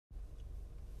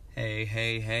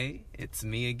Hey, it's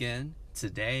me again.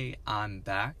 Today I'm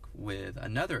back with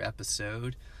another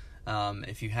episode.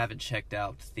 If you haven't checked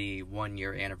out the 1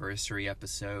 year anniversary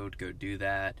episode, go do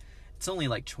that. It's only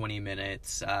like 20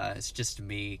 minutes. It's just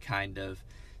me kind of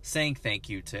saying thank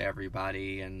you to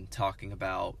everybody and talking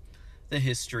about the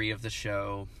history of the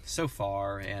show so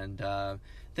far, and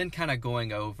then kind of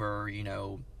going over,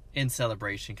 in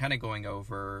celebration, kind of going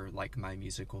over like my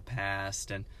musical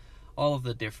past and all of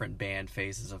the different band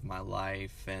phases of my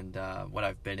life and what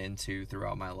I've been into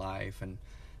throughout my life and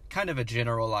kind of a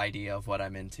general idea of what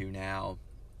I'm into now.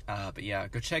 But yeah,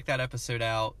 go check that episode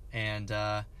out. And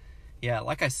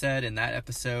like I said in that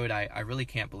episode, I really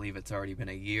can't believe it's already been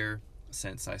a year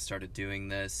since I started doing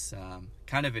this.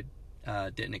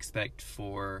 Didn't expect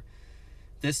for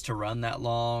this to run that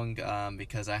long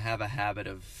because I have a habit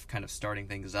of kind of starting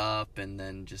things up and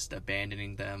then just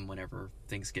abandoning them whenever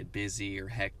things get busy or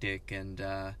hectic, and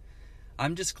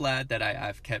I'm just glad that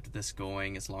I've kept this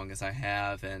going as long as I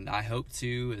have, and I hope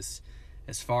to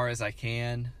as far as I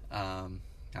can. I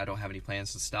don't have any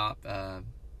plans to stop that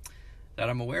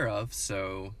I'm aware of,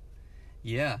 so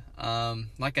yeah.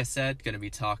 Like I said, going to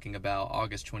be talking about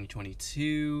August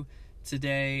 2022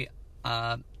 today.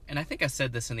 And I think I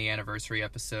said this in the anniversary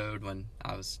episode when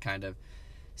I was kind of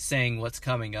saying what's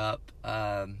coming up.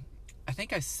 I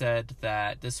think I said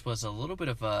that this was a little bit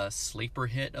of a sleeper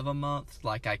hit of a month.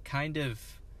 Like, I kind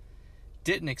of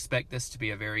didn't expect this to be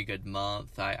a very good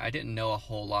month. I didn't know a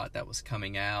whole lot that was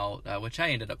coming out, which I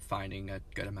ended up finding a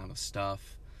good amount of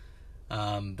stuff.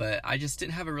 But I just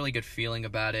didn't have a really good feeling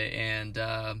about it, and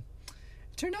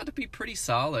it turned out to be pretty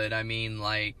solid. I mean,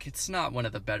 like, it's not one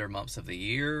of the better months of the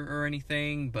year or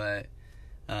anything, but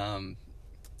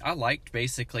I liked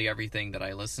basically everything that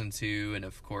I listened to. And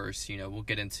of course, we'll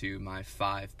get into my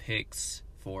 5 picks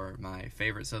for my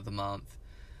favorites of the month.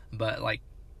 But like,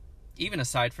 even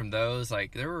aside from those,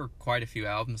 like, there were quite a few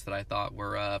albums that I thought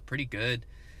were pretty good.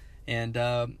 And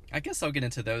I guess I'll get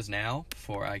into those now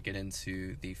before I get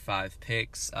into the 5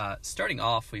 picks. Starting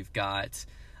off, we've got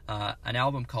an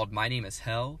album called My Name is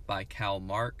Hell by Cal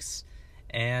Marks.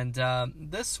 And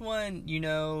this one,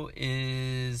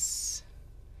 is...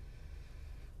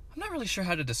 I'm not really sure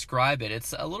how to describe it.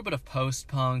 It's a little bit of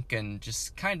post-punk and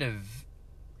just kind of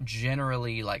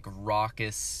generally like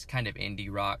raucous, kind of indie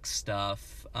rock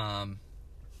stuff. The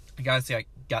guys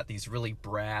got these really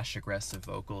brash, aggressive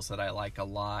vocals that I like a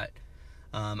lot.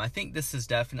 I think this is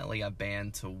definitely a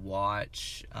band to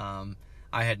watch.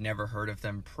 I had never heard of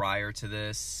them prior to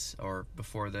this or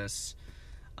before this.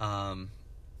 I'm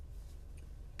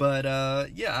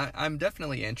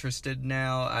definitely interested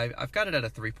now. I've got it at a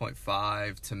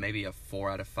 3.5 to maybe a 4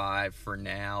 out of 5 for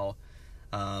now.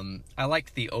 I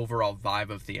liked the overall vibe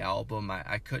of the album.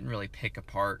 I couldn't really pick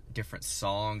apart different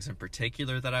songs in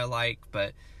particular that I like,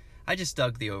 but I just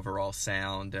dug the overall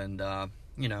sound, and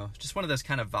just one of those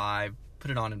kind of vibe,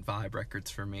 put it on in vibe records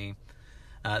for me.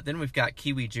 Then we've got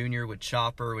Kiwi Jr. with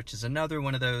Chopper, which is another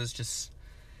one of those, just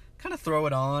kind of throw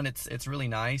it on. It's really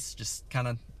nice. Just kind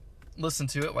of listen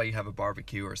to it while you have a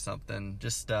barbecue or something.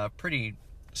 Just a pretty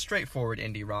straightforward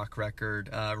indie rock record.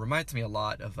 Reminds me a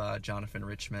lot of Jonathan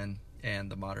Richman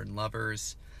and the Modern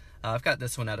Lovers. I've got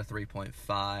this one at a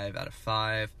 3.5 out of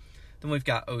 5. Then we've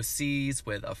got OCs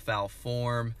with A Foul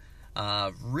Form.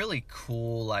 Really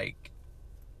cool, like,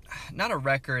 not a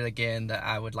record, again, that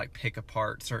I would like pick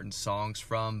apart certain songs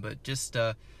from, but just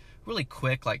a really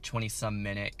quick, like 20-some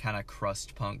minute kind of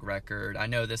crust punk record. I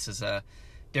know this is a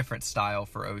different style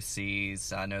for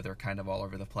OCs. I know they're kind of all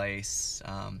over the place.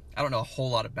 I don't know a whole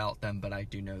lot about them, but I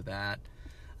do know that.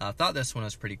 I thought this one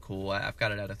was pretty cool. I've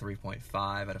got it at a 3.5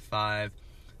 out of 5.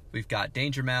 We've got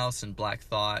Danger Mouse and Black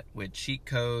Thought with Cheat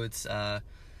Codes.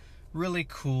 Really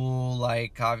cool,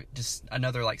 like just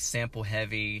another like sample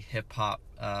heavy hip hop,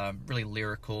 really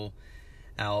lyrical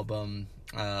album.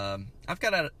 I've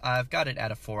got it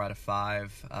at a 4 out of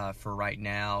 5 for right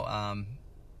now.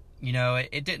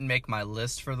 It didn't make my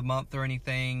list for the month or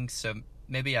anything, so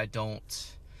maybe I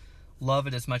don't love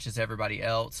it as much as everybody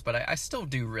else, but I still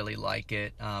do really like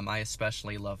it. I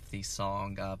especially love the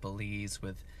song Belize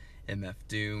with MF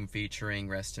Doom featuring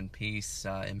Rest in Peace,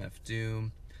 MF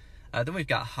Doom. Then we've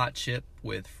got Hot Chip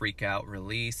with Freak Out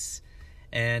Release.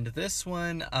 And this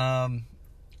one,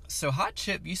 so Hot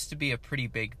Chip used to be a pretty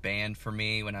big band for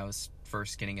me when I was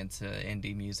first getting into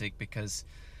indie music, because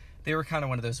they were kind of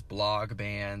one of those blog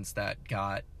bands that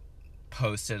got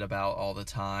posted about all the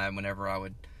time whenever I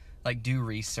would like do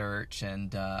research,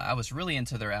 and I was really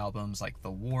into their albums like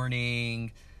The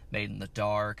Warning, Made in the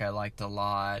Dark, I liked a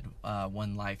lot,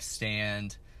 One Life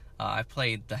Stand. I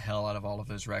played the hell out of all of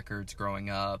those records growing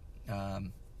up.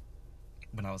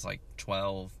 when I was like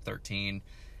 12, 13.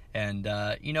 And,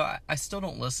 you know, I still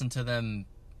don't listen to them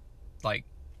like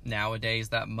nowadays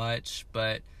that much,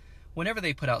 but whenever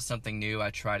they put out something new, I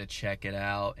try to check it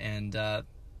out. And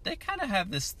they kind of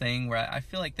have this thing where I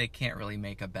feel like they can't really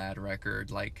make a bad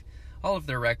record. Like, all of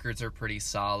their records are pretty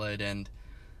solid, and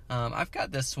I've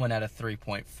got this one at a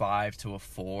 3.5 to a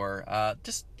 4.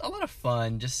 Just a lot of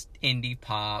fun, just indie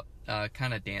pop,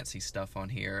 kind of dancey stuff on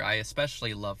here. I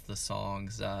especially love the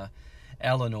songs.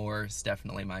 Eleanor is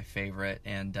definitely my favorite,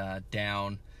 and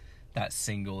Down, that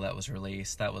single that was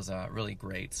released, that was a really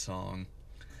great song.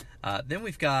 Then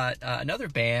we've got another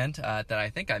band that I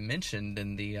think I mentioned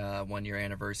in the 1 year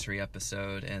anniversary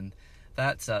episode, and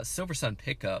that's Silver Sun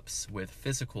Pickups with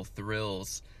Physical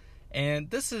Thrills. And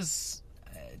this is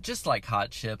just like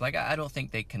Hot Chip. Like, I don't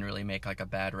think they can really make like a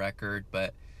bad record,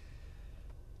 but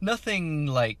nothing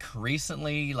like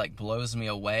recently like blows me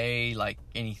away like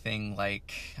anything.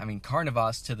 Like, I mean,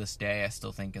 Carnivas to this day I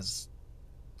still think is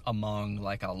among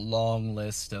like a long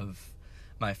list of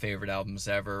my favorite albums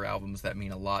ever, albums that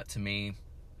mean a lot to me.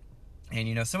 And,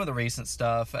 you know, some of the recent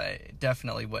stuff I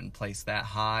definitely wouldn't place that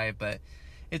high, but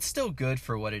it's still good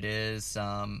for what it is.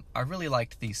 I really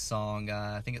liked the song,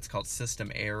 I think it's called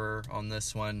System Error on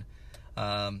this one.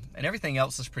 And everything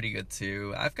else is pretty good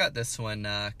too. I've got this one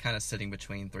kind of sitting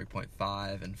between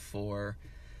 3.5 and 4.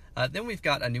 Then we've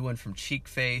got a new one from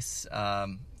Cheekface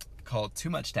called Too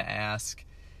Much to Ask.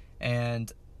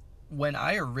 And when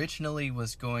I originally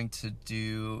was going to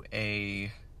do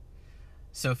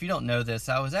so if you don't know this,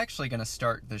 I was actually going to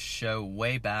start the show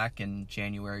way back in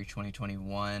January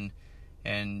 2021.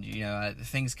 And, you know,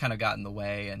 things kind of got in the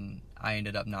way, and I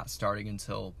ended up not starting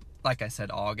until, like I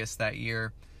said, August that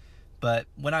year. But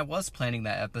when I was planning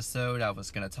that episode, I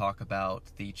was going to talk about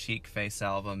the Cheekface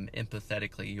album,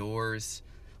 Empathetically Yours,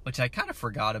 which I kind of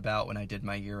forgot about when I did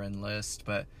my year-end list,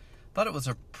 but thought it was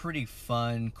a pretty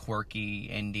fun, quirky,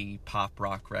 indie pop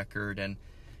rock record. And,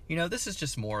 you know, this is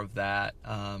just more of that.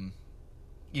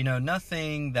 You know,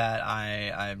 nothing that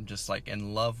I'm just, like,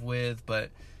 in love with, but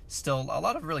still a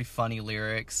lot of really funny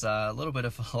lyrics, a little bit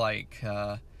of like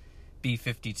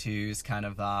B-52s kind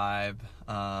of vibe,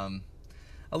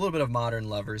 a little bit of Modern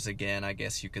Lovers again, I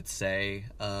guess you could say.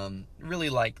 Really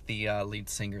like the lead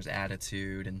singer's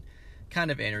attitude and kind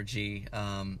of energy.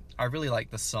 I really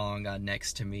like the song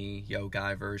Next to Me, Yo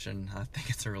Guy version. I think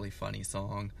it's a really funny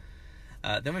song.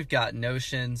 Then we've got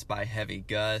Notions by Heavy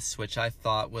Gus, which I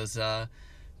thought was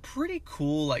pretty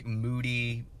cool, like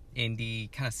moody indie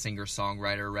kind of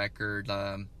singer-songwriter record.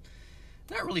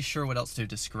 Not really sure what else to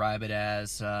describe it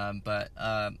as, but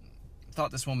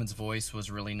thought this woman's voice was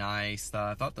really nice.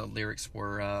 I thought the lyrics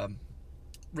were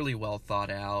really well thought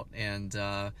out, and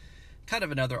kind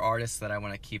of another artist that I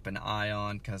want to keep an eye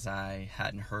on because I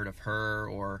hadn't heard of her,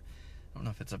 or I don't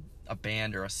know if it's a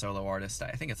band or a solo artist.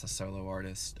 I think it's a solo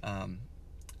artist. I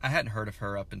hadn't heard of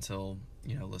her up until,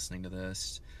 you know, listening to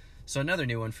this. So another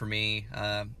new one for me.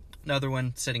 Another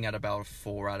one sitting at about a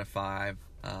 4 out of 5,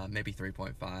 maybe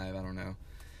 3.5, I don't know.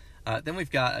 Then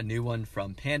we've got a new one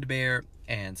from Panda Bear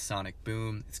and Sonic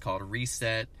Boom. It's called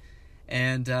Reset.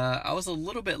 And I was a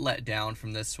little bit let down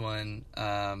from this one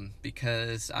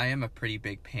because I am a pretty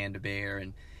big Panda Bear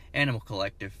and Animal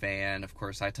Collective fan. Of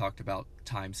course, I talked about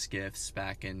Time Skiffs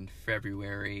back in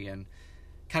February and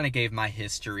kind of gave my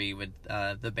history with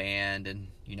the band, and,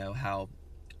 you know, how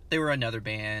they were another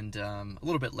band a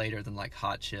little bit later than like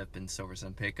Hot Chip and Silver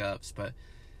Sun Pickups, but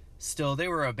still they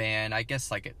were a band, I guess,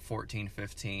 like at 14,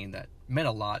 15 that meant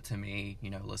a lot to me, you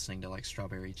know, listening to like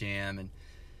Strawberry Jam and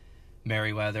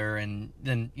Merriweather. And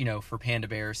then, you know, for Panda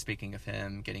Bear, speaking of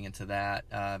him, getting into that,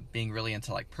 being really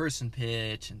into like Person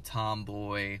Pitch and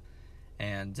Tomboy,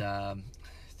 and I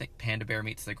think Panda Bear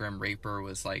Meets the Grim Reaper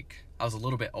was like, I was a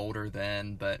little bit older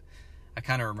then, but I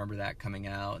kind of remember that coming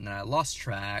out, and then I lost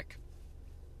track.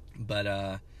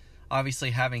 But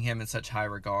obviously having him in such high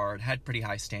regard, had pretty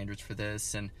high standards for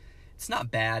this, and it's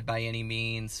not bad by any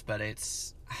means, but I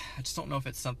just don't know if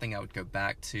it's something I would go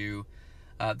back to.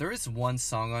 There is one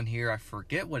song on here, I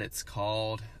forget what it's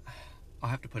called. I'll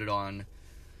have to put it on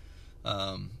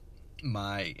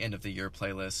my end of the year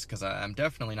playlist, because I'm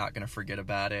definitely not going to forget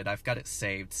about it. I've got it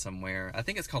saved somewhere. I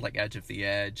think it's called like Edge of the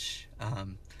Edge.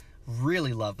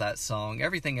 Really love that song.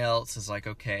 Everything else is like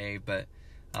okay, but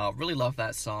really love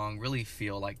that song. Really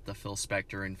feel like the Phil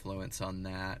Spector influence on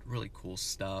that. Really cool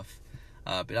stuff.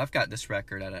 But I've got this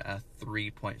record at a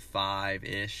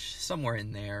 3.5-ish, somewhere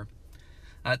in there.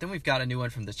 Then we've got a new one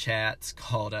from the Chats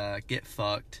called Get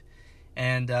Fucked.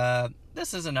 And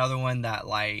this is another one that,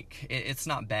 like, it's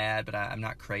not bad, but I'm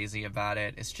not crazy about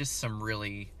it. It's just some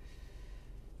really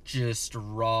just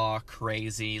raw,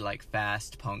 crazy, like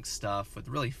fast punk stuff with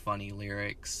really funny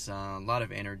lyrics, a lot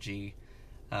of energy.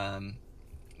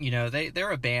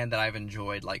 They're a band that I've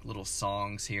enjoyed, like little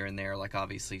songs here and there, like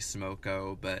obviously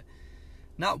Smoko, but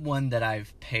not one that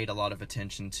I've paid a lot of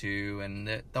attention to,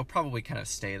 and they'll probably kind of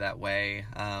stay that way.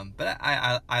 But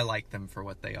I like them for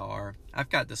what they are. I've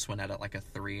got this one at like a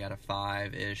 3 out of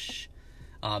 5-ish.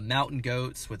 Mountain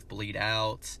Goats with Bleed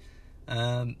Out.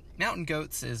 Mountain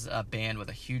Goats is a band with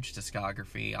a huge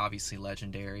discography, obviously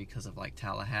legendary because of like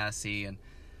Tallahassee and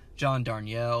John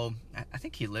Darnielle. I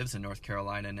think he lives in North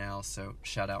Carolina now, so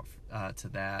shout out to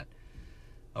that.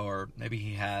 Or maybe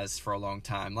he has for a long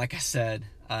time. Like I said,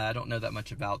 I don't know that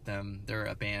much about them. They're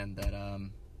a band that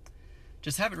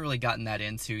just haven't really gotten that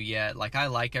into yet. Like, I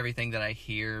like everything that I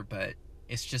hear, but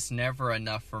it's just never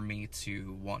enough for me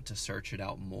to want to search it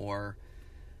out more.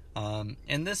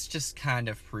 And this just kind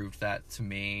of proved that to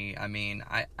me. I mean,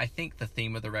 I think the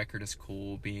theme of the record is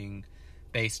cool, being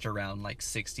based around like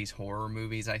 60s horror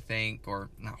movies, I think. Or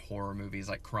not horror movies,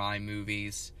 like crime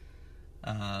movies.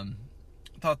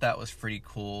 Thought that was pretty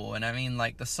cool. And I mean,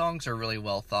 like, the songs are really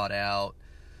well thought out,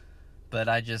 but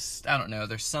I don't know,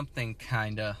 there's something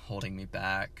kind of holding me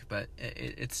back, but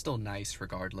it's still nice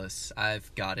regardless.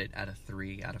 I've got it at a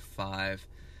 3 out of 5.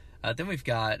 Then we've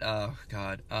got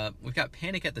we've got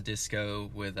Panic at the Disco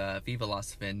with Viva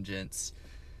Las Vengeance,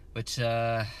 which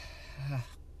I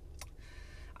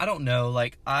don't know,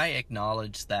 like, I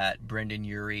acknowledge that Brendan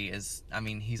Urie is, I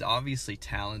mean, he's obviously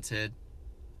talented,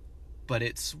 but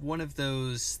it's one of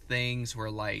those things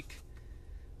where, like,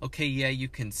 okay, yeah, you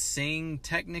can sing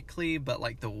technically, but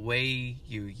like the way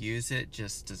you use it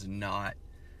just does not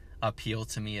appeal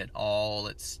to me at all.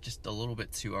 It's just a little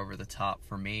bit too over the top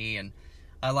for me, and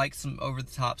I like some over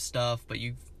the top stuff, but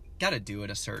you've got to do it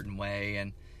a certain way.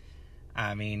 And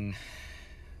I mean,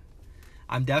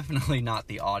 I'm definitely not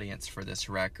the audience for this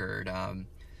record.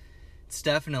 It's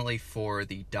definitely for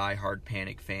the diehard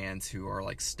Panic fans who are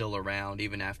like still around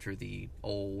even after the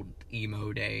old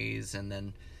emo days, and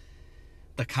then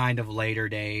the kind of later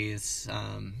days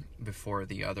before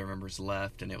the other members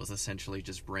left, and it was essentially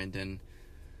just Brendan.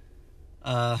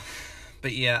 But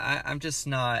yeah, I'm just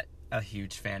not a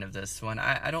huge fan of this one.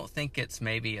 I don't think it's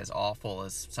maybe as awful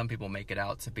as some people make it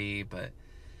out to be, but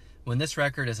when this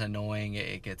record is annoying,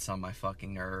 it gets on my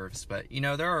fucking nerves. But, you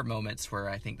know, there are moments where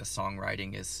I think the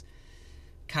songwriting is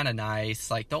kind of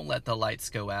nice. Like, Don't Let the Lights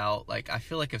Go Out. Like, I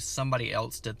feel like if somebody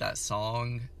else did that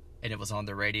song and it was on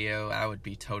the radio, I would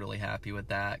be totally happy with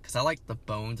that, because I like the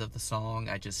bones of the song.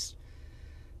 Just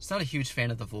not a huge fan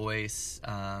of the voice.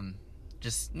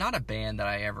 Just not a band that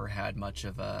I ever had much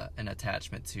of an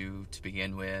attachment to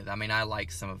begin with. I mean, I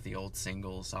like some of the old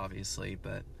singles, obviously,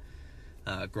 but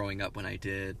growing up when I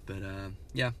did. But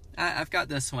yeah, I've got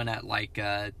this one at like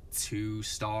 2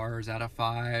 stars out of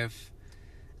 5.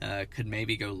 Could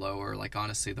maybe go lower. Like,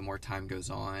 honestly, the more time goes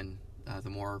on,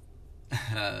 the more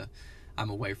I'm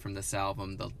away from this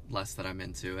album, the less that I'm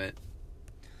into it.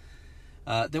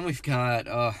 Then we've got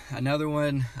another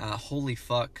one, Holy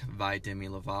Fuck by Demi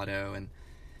Lovato, and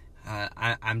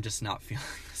I'm just not feeling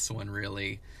this one,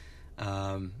 really.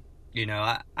 You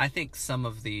know, I think some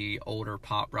of the older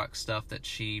pop rock stuff that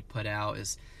she put out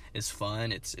is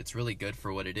fun. It's really good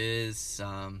for what it is.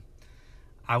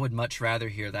 I would much rather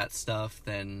hear that stuff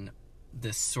than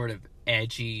this sort of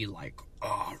edgy, like,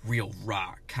 real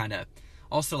rock kind of,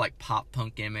 also like pop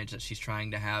punk image that she's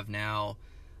trying to have now.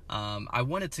 I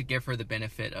wanted to give her the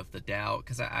benefit of the doubt,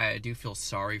 because I do feel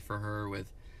sorry for her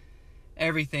with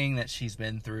everything that she's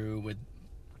been through, with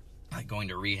like going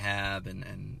to rehab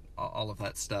and all of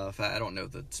that stuff. I don't know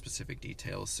the specific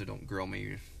details, so don't grill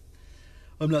me.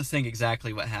 I'm not saying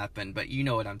exactly what happened, but you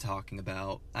know what I'm talking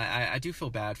about. I do feel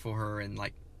bad for her, and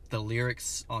like the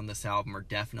lyrics on this album are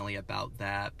definitely about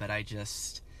that, but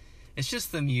it's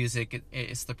just the music,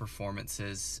 it's the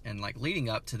performances, and like leading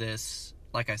up to this,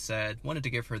 like I said, wanted to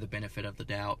give her the benefit of the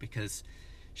doubt, because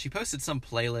she posted some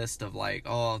playlist of like,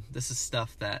 oh, this is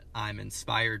stuff that I'm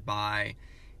inspired by,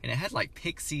 and it had like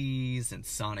Pixies and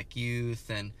Sonic Youth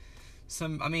and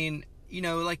some, I mean, you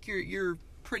know, like you're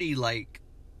pretty like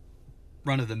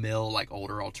run-of-the-mill, like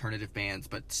older alternative bands,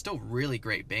 but still really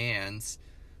great bands.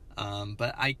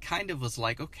 But I kind of was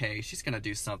like, okay, she's gonna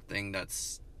do something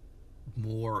that's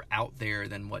more out there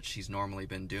than what she's normally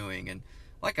been doing. And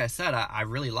like I said, I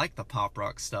really like the pop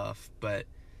rock stuff, but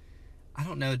I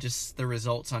don't know, just the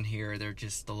results on here, they're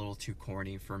just a little too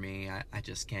corny for me. I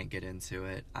just can't get into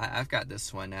it. I've got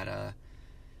this one at a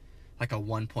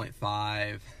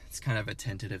 1.5. It's kind of a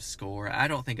tentative score. I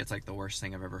don't think it's like the worst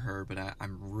thing I've ever heard, but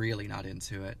I'm really not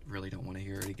into it. Really don't want to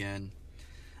hear it again.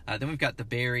 Then we've got the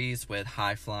Berries with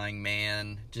High Flying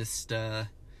Man. Just,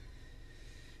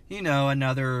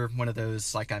 another one of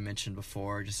those, like I mentioned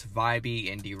before, just vibey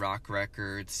indie rock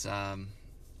records.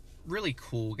 Really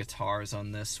cool guitars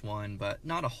on this one, but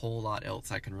not a whole lot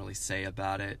else I can really say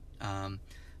about it.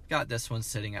 Got this one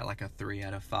sitting at like a 3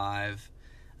 out of 5.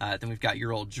 Then we've got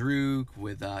Your Old Droog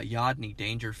with Yodney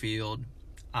Dangerfield.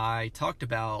 I talked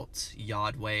about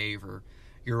Yod Wave or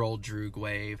Your Old Droog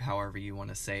Wave, however you want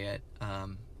to say it.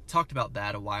 Talked about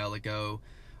that a while ago.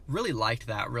 Really liked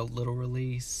that little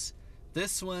release.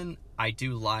 This one I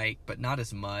do like, but not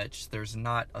as much. There's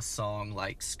not a song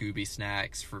like Scooby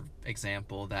Snacks, for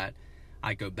example, that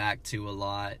I go back to a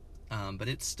lot. But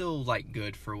it's still like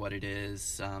good for what it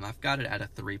is. I've got it at a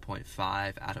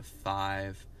 3.5 out of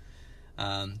 5.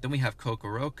 Then we have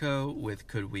Kokoroko with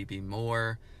Could We Be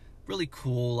More. Really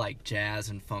cool like jazz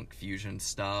and funk fusion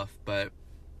stuff, but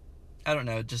I don't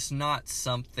know, just not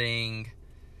something,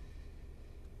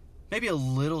 maybe a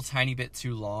little tiny bit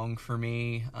too long for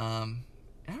me. I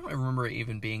don't remember it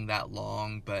even being that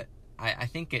long, but I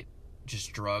think it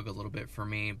just drug a little bit for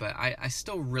me, but I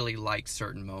still really like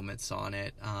certain moments on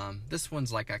it. This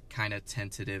one's like a kind of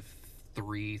tentative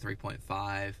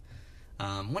 3.5.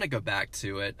 Want to go back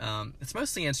to it. It's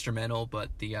mostly instrumental, but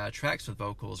the tracks with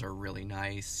vocals are really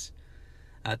nice.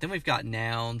 Then we've got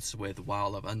Nouns with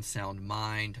While of Unsound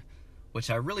Mind,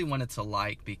 which I really wanted to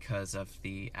like because of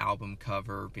the album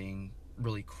cover being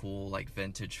really cool, like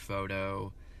vintage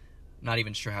photo. Not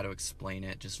even sure how to explain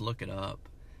it, just look it up.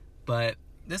 But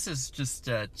this is just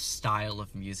a style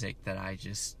of music that I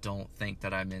just don't think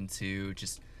that I'm into.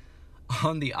 Just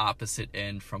on the opposite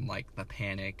end from like the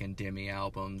Panic and Demi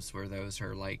albums, where those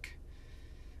are like,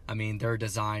 I mean, they're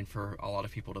designed for a lot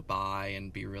of people to buy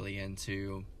and be really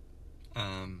into.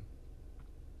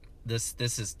 This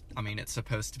is, I mean, it's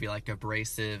supposed to be like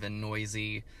abrasive and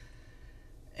noisy,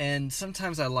 and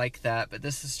sometimes I like that, but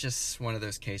this is just one of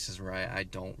those cases where I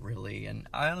don't really, and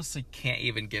I honestly can't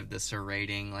even give this a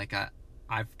rating. Like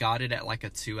I've got it at like a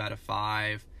 2 out of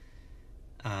 5.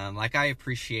 Like I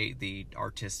appreciate the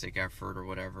artistic effort or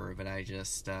whatever, but I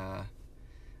just, I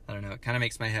don't know, it kind of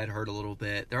makes my head hurt a little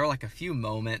bit. There are like a few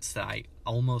moments that I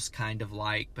almost kind of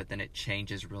like, but then it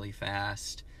changes really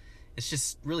fast. It's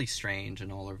just really strange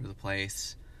and all over the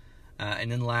place. And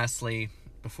then lastly,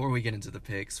 before we get into the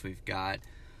picks, we've got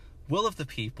Will of the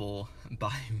People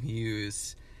by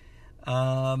Muse.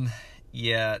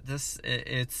 Yeah,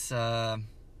 it's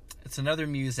another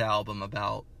Muse album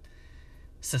about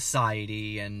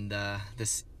society and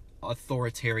this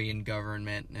authoritarian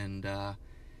government and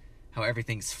how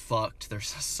everything's fucked.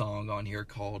 There's a song on here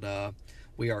called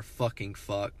We Are Fucking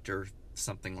Fucked or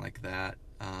something like that.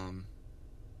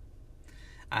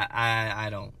 I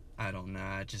don't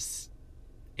know.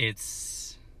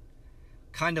 It's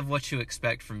kind of what you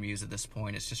expect from Muse at this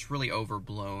point. It's just really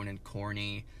overblown and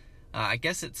corny. I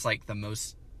guess it's like the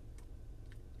most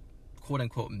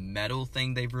quote-unquote metal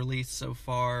thing they've released so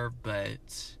far,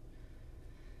 but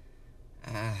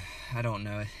I don't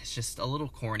know. It's just a little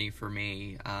corny for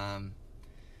me.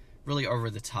 Really over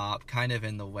the top, kind of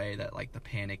in the way that like the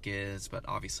Panic is, but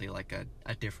obviously like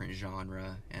a different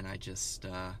genre. And I just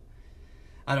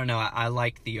I don't know, I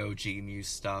like the OG Muse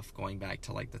stuff going back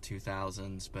to like the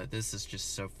 2000s, but this is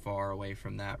just so far away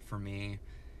from that for me.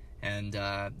 And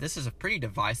this is a pretty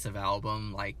divisive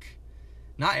album. Like,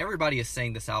 not everybody is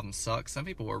saying this album sucks. Some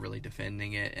people were really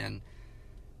defending it, and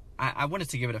I wanted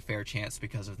to give it a fair chance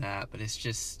because of that, but it's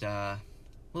just a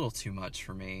little too much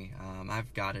for me.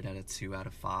 I've got it at a 2 out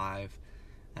of 5.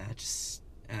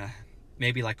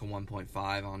 Maybe like a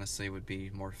 1.5, honestly, would be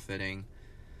more fitting.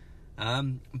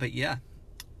 But yeah,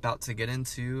 about to get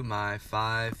into my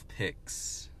 5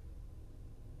 picks.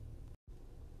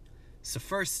 So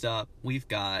first up, we've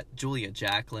got Julia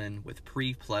Jacklin with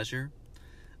Pre-Pleasure.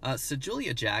 So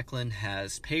Julia Jacklin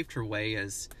has paved her way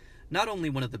as not only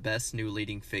one of the best new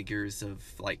leading figures of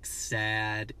like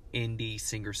sad indie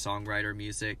singer-songwriter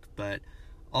music, but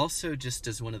also just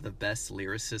as one of the best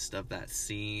lyricists of that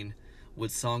scene,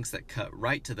 with songs that cut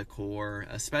right to the core,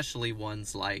 especially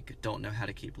ones like Don't Know How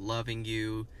to Keep Loving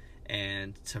You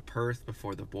and To Perth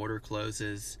Before the Border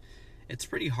Closes. It's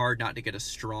pretty hard not to get a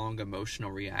strong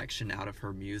emotional reaction out of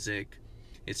her music.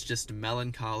 It's just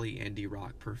melancholy indie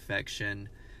rock perfection,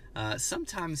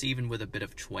 sometimes even with a bit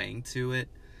of twang to it.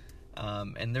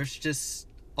 And there's just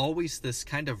always this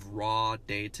kind of raw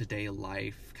day-to-day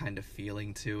life kind of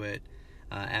feeling to it,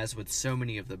 as with so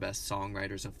many of the best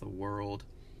songwriters of the world.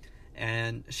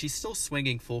 And she's still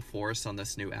swinging full force on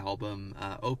this new album,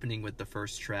 opening with the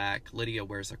first track, Lydia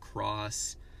Wears a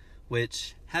Cross,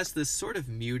 which has this sort of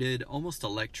muted, almost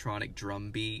electronic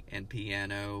drum beat and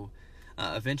piano.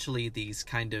 Eventually, these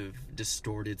kind of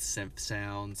distorted synth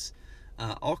sounds,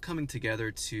 all coming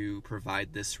together to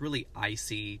provide this really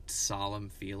icy, solemn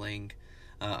feeling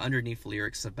underneath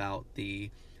lyrics about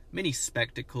the many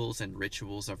spectacles and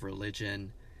rituals of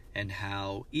religion, and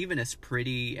how, even as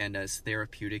pretty and as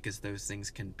therapeutic as those things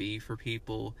can be for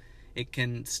people, it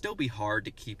can still be hard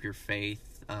to keep your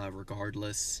faith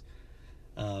regardless.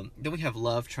 Then we have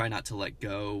Love, Try Not to Let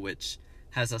Go, which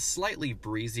has a slightly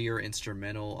breezier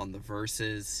instrumental on the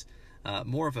verses,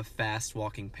 more of a fast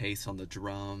walking pace on the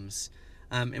drums,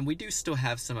 and we do still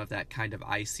have some of that kind of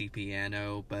icy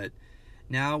piano, but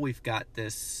now we've got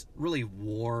this really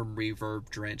warm,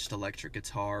 reverb-drenched electric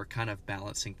guitar kind of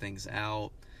balancing things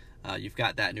out. You've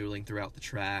got that noodling throughout the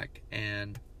track,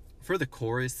 and for the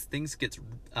chorus, things get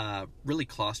really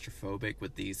claustrophobic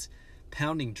with these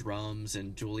pounding drums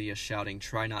and Julia shouting,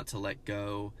 "Try not to let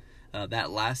go."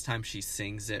 That last time she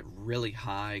sings it really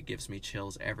high gives me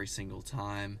chills every single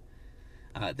time.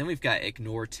 Then we've got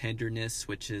Ignore Tenderness,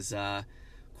 which is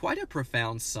quite a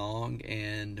profound song,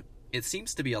 and it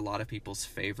seems to be a lot of people's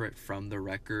favorite from the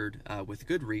record, with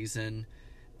good reason.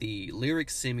 The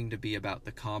lyrics seeming to be about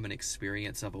the common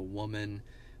experience of a woman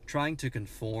trying to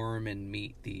conform and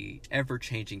meet the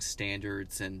ever-changing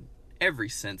standards in every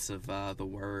sense of the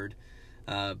word.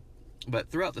 But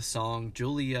throughout the song,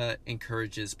 Julia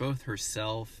encourages both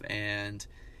herself and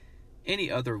any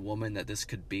other woman that this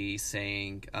could be,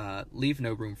 saying, leave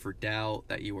no room for doubt,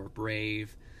 that you are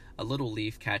brave, a little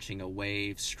leaf catching a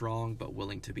wave, strong but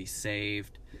willing to be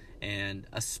saved. And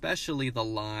especially the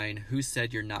line, "Who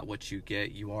said you're not what you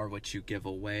get, you are what you give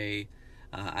away."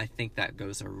 I think that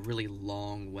goes a really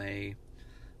long way.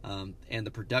 And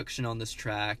the production on this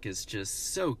track is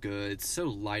just so good, so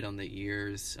light on the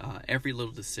ears. Every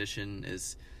little decision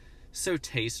is so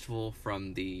tasteful,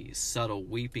 from the subtle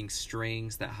weeping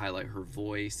strings that highlight her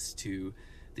voice to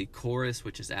the chorus,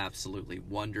 which is absolutely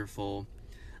wonderful.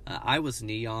 I Was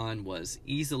Neon was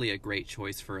easily a great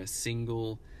choice for a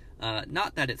single.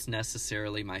 Not that it's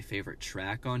necessarily my favorite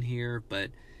track on here,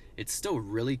 but it's still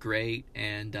really great,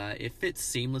 and it fits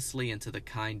seamlessly into the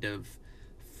kind of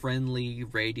friendly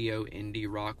radio indie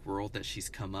rock world that she's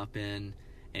come up in.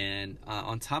 And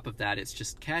on top of that, it's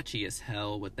just catchy as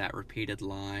hell with that repeated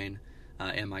line,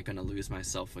 "Am I gonna lose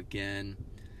myself again?"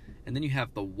 And then you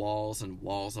have the walls and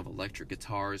walls of electric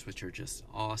guitars, which are just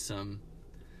awesome.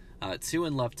 Two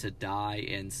in Love to Die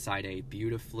and Side A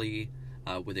beautifully,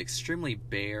 with extremely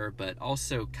bare but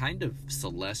also kind of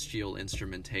celestial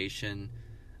instrumentation,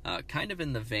 kind of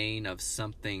in the vein of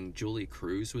something Julie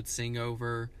Cruz would sing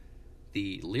over.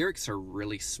 The lyrics are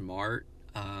really smart,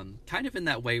 kind of in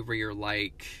that way where you're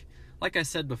like I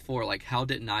said before, like, how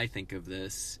didn't I think of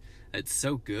this? It's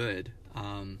so good.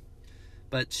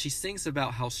 But she sings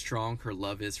about how strong her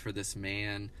love is for this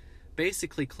man,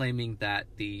 basically claiming that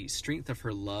the strength of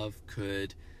her love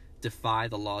could defy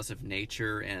the laws of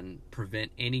nature and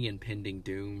prevent any impending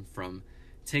doom from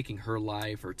taking her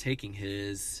life or taking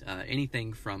his,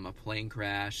 anything from a plane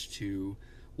crash to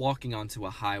walking onto a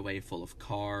highway full of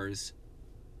cars.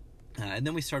 And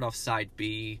then we start off side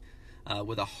B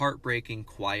with a heartbreaking,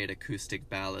 quiet acoustic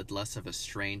ballad, Less of a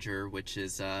Stranger, which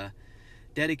is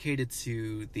dedicated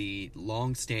to the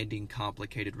long-standing,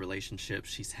 complicated relationship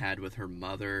she's had with her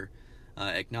mother,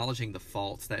 acknowledging the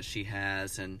faults that she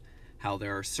has and how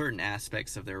there are certain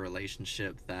aspects of their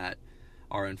relationship that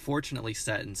are unfortunately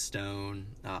set in stone,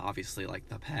 obviously, like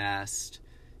the past,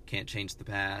 can't change the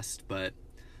past, but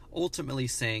ultimately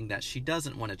saying that she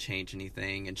doesn't want to change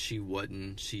anything, and she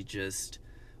wouldn't. She just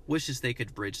wishes they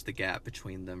could bridge the gap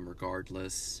between them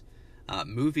regardless.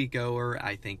 Moviegoer,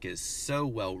 I think, is so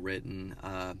well written.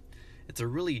 It's a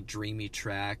really dreamy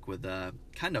track with a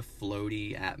kind of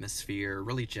floaty atmosphere,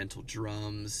 really gentle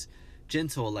drums,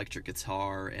 gentle electric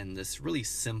guitar, and this really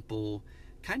simple,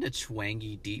 kind of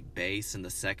twangy deep bass in the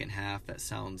second half that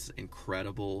sounds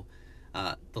incredible.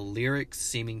 The lyrics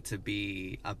seeming to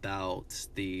be about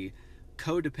the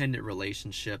codependent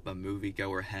relationship a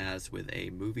moviegoer has with a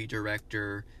movie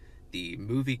director, the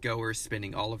moviegoer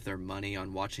spending all of their money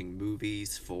on watching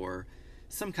movies for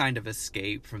some kind of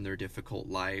escape from their difficult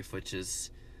life, which is,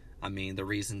 I mean, the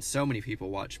reason so many people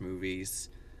watch movies,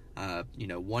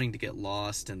 wanting to get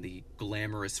lost in the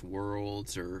glamorous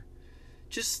worlds, or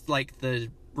just like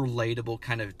the relatable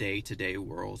kind of day-to-day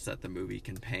worlds that the movie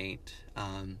can paint.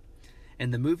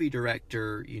 And the movie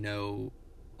director,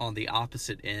 on the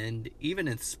opposite end, even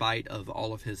in spite of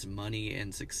all of his money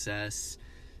and success,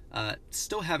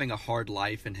 still having a hard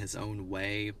life in his own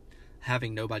way,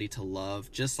 having nobody to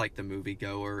love, just like the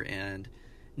moviegoer, and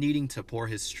needing to pour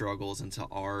his struggles into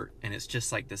art. And it's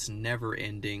just like this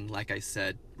never-ending, like I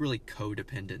said, really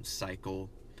codependent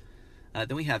cycle.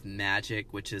 Then we have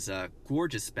Magic, which is a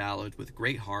gorgeous ballad with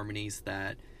great harmonies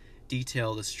that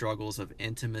detail the struggles of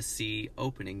intimacy,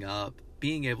 opening up,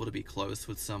 being able to be close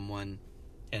with someone,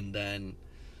 and then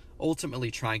ultimately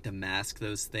trying to mask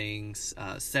those things,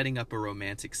 setting up a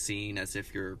romantic scene as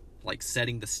if you're like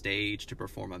setting the stage to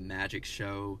perform a magic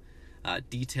show,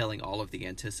 detailing all of the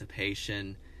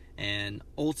anticipation, and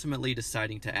ultimately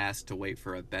deciding to ask to wait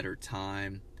for a better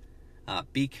time.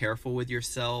 Be Careful with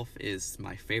Yourself is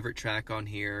my favorite track on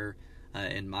here.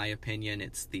 In my opinion,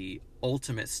 it's the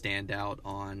ultimate standout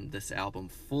on this album,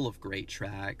 full of great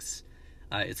tracks.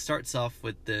 It starts off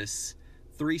with this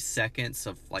 3 seconds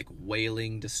of like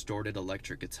wailing, distorted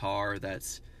electric guitar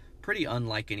that's pretty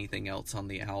unlike anything else on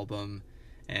the album.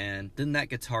 And then that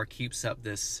guitar keeps up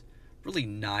this really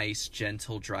nice,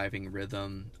 gentle driving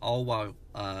rhythm, all while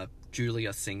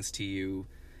Julia sings to you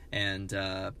and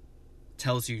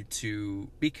tells you to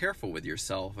be careful with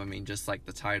yourself. I mean, just like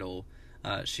the title,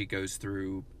 she goes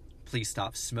through, please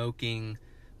stop smoking,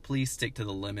 please stick to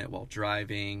the limit while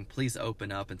driving, please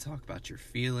open up and talk about your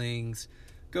feelings,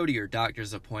 go to your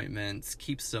doctor's appointments,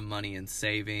 keep some money in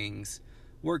savings,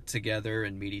 work together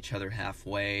and meet each other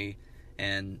halfway.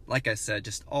 And like I said,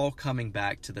 just all coming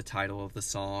back to the title of the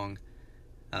song,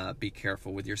 Be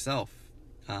Careful with Yourself.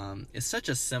 It's such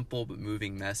a simple but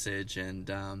moving message,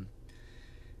 and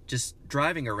just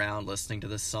driving around listening to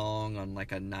this song on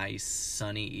like a nice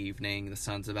sunny evening, the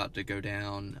sun's about to go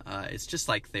down, it's just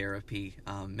like therapy.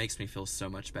 Makes me feel so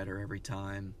much better every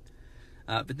time.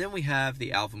 But then we have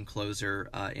the album closer,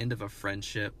 End of a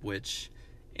Friendship, which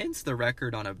ends the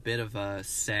record on a bit of a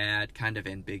sad, kind of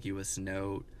ambiguous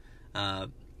note.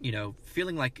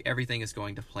 Feeling like everything is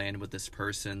going to plan with this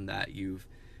person that you've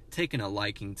taken a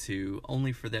liking to,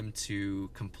 only for them to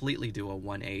completely do a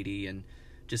 180 and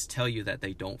just tell you that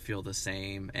they don't feel the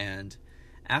same. And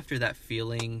after that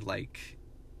feeling like,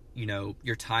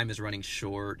 your time is running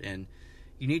short and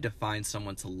you need to find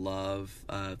someone to love,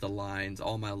 the lines,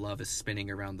 all my love is spinning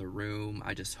around the room,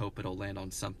 I just hope it'll land on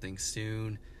something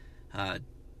soon.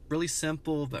 Really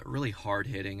simple, but really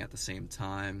hard-hitting at the same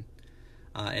time.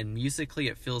 And musically,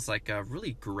 it feels like a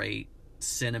really great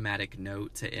cinematic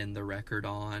note to end the record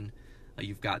on.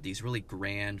 You've got these really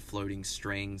grand floating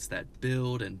strings that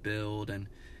build and build, and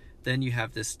then you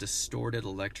have this distorted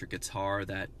electric guitar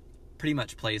that pretty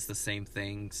much plays the same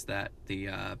things that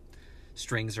the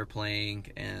strings are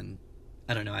playing. And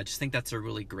I don't know, I just think that's a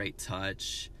really great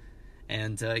touch.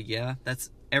 And that's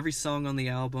every song on the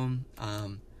album.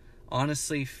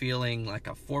 Honestly, feeling like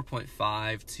a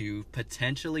 4.5 to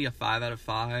potentially a 5 out of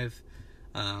 5.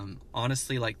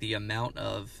 Honestly, like the amount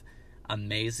of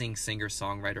amazing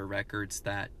singer-songwriter records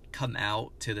that come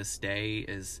out to this day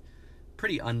is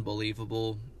pretty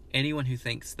unbelievable. Anyone who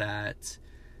thinks that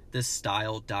this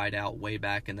style died out way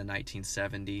back in the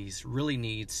 1970s really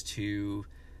needs to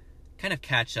kind of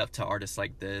catch up to artists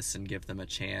like this and give them a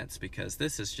chance, because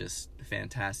this is just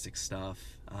fantastic stuff.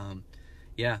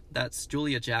 That's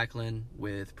Julia Jacklin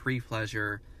with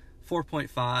Pre-Pleasure,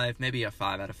 4.5, maybe a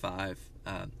 5 out of 5.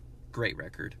 Great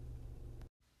record.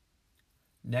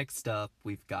 Next up,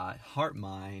 we've got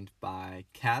Heartmind by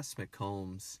Cass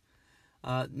McCombs.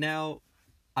 Now,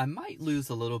 I might lose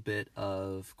a little bit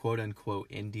of quote-unquote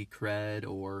indie cred,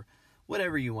 or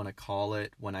whatever you want to call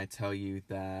it, when I tell you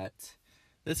that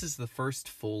this is the first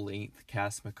full-length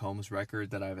Cass McCombs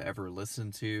record that I've ever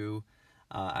listened to.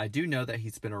 I do know that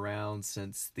he's been around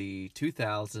since the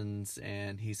 2000s,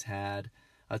 and he's had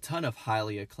a ton of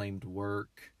highly acclaimed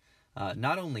work.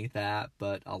 Not only that,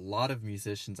 but a lot of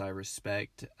musicians I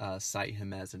respect cite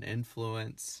him as an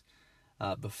influence.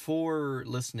 Before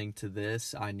listening to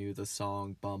this, I knew the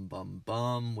song Bum Bum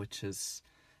Bum, which is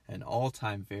an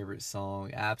all-time favorite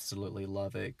song. Absolutely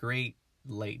love it. Great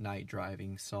late-night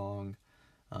driving song.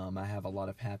 I have a lot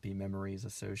of happy memories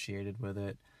associated with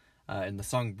it. And the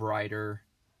song Brighter,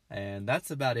 and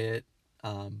that's about it.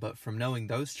 But from knowing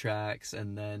those tracks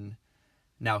and then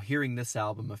now hearing this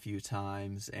album a few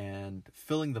times and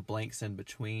filling the blanks in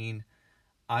between,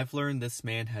 I've learned this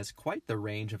man has quite the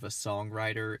range of a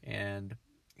songwriter, and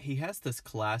he has this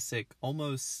classic,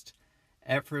 almost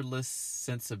effortless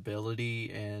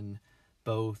sensibility in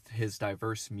both his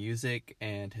diverse music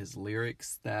and his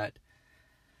lyrics that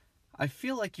I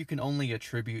feel like you can only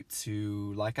attribute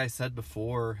to, like I said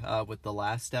before, with the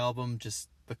last album, just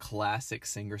the classic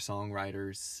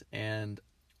singer-songwriters. And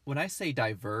when I say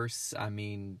diverse, I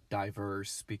mean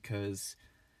diverse, because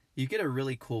you get a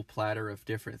really cool platter of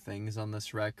different things on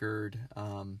this record.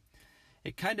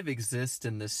 It kind of exists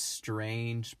in this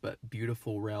strange but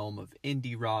beautiful realm of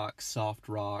indie rock, soft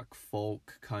rock,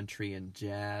 folk, country, and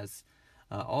jazz.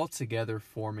 all together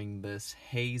forming this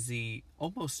hazy,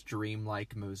 almost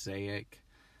dreamlike mosaic.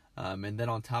 And then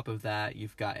on top of that,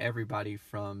 you've got everybody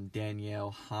from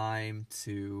Danielle Haim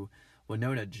to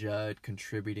Winona Judd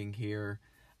contributing here.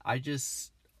 I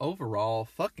just overall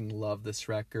fucking love this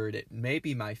record. It may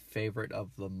be my favorite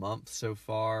of the month so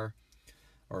far,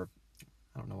 or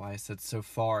I don't know why I said so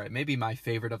far. It may be my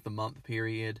favorite of the month,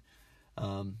 period.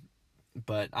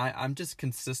 But I'm just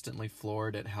consistently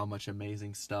floored at how much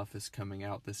amazing stuff is coming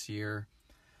out this year.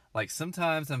 Like,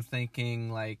 sometimes I'm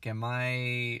thinking, like, am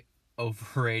I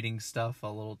overrating stuff a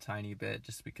little tiny bit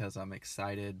just because I'm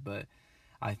excited? But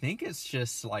I think it's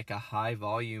just, like, a high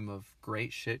volume of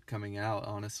great shit coming out,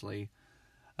 honestly.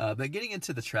 But getting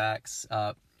into the tracks,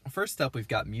 first up we've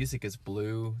got Music is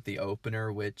Blue, the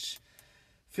opener, which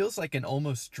feels like an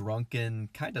almost drunken,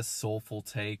 kind of soulful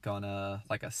take on a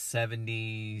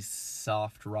 70s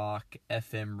soft rock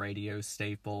FM radio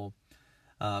staple.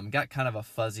 Got kind of a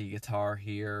fuzzy guitar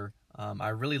here. I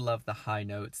really love the high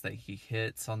notes that he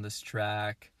hits on this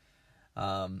track.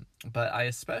 But I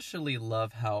especially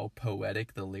love how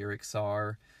poetic the lyrics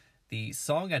are. The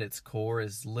song at its core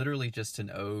is literally just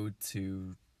an ode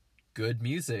to good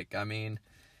music. I mean,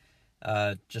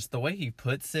 just the way he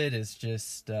puts it is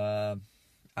just,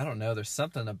 I don't know, there's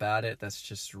something about it that's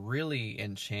just really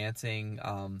enchanting.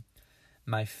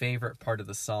 My favorite part of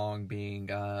the song being,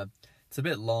 it's a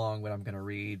bit long what I'm going to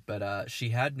read, but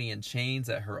she had me in chains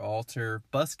at her altar,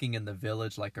 busking in the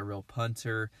village like a real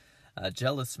punter.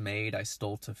 Jealous maid I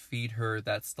stole to feed her,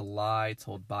 that's the lie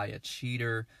told by a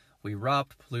cheater. We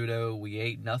robbed Pluto, we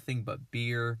ate nothing but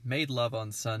beer, made love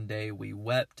on Sunday, we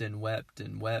wept and wept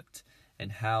and wept,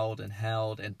 and howled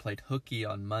and played hooky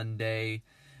on Monday.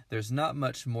 There's not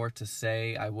much more to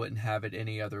say, I wouldn't have it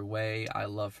any other way. I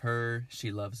love her, she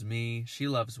loves me, she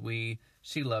loves we,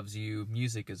 she loves you,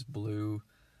 music is blue.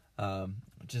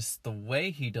 Just the way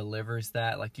he delivers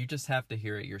that, like, you just have to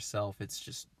hear it yourself. It's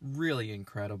just really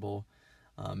incredible.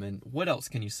 And what else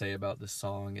can you say about this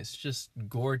song? It's just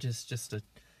gorgeous, just a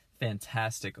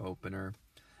fantastic opener.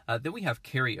 Then we have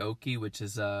Karaoke, which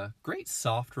is a great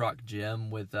soft rock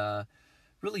gem with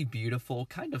really beautiful,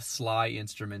 kind of sly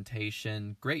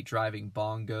instrumentation, great driving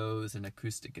bongos and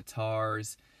acoustic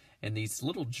guitars, and these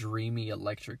little dreamy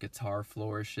electric guitar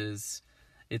flourishes.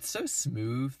 It's so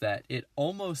smooth that it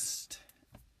almost,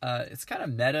 it's kind of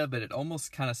meta, but it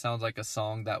almost kind of sounds like a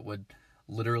song that would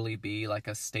literally be like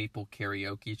a staple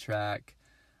karaoke track.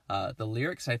 The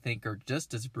lyrics, I think, are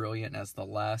just as brilliant as the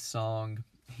last song.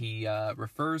 He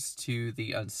refers to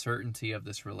the uncertainty of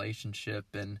this relationship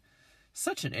in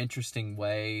such an interesting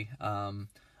way.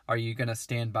 Are you going to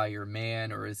stand by your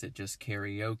man, or is it just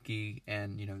karaoke?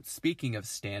 And, you know, speaking of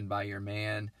stand by your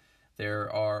man,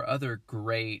 there are other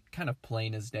great kind of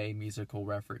plain as day musical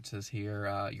references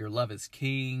here. Your Love is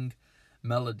King,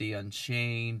 Melody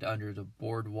Unchained, Under the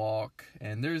Boardwalk,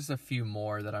 and there's a few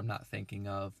more that I'm not thinking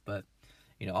of, but,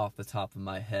 you know, off the top of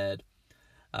my head.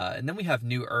 And then we have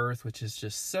New Earth, which is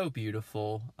just so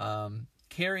beautiful,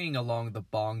 carrying along the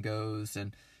bongos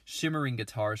and shimmering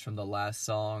guitars from the last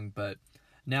song, but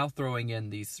now throwing in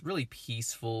these really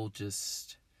peaceful,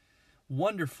 just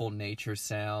wonderful nature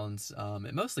sounds.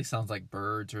 It mostly sounds like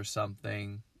birds or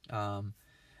something. And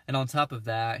on top of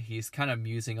that, he's kind of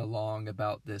musing along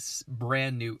about this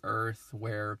brand new earth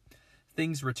where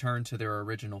things return to their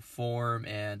original form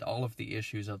and all of the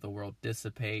issues of the world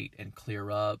dissipate and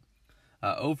clear up.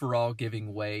 Overall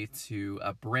giving way to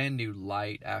a brand new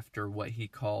light after what he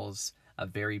calls a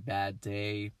very bad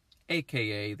day,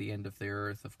 aka the end of the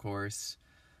earth, of course.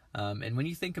 And when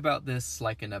you think about this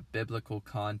like in a biblical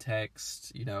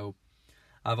context, you know,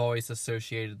 I've always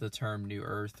associated the term New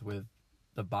Earth with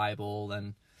the Bible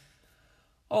and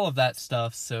all of that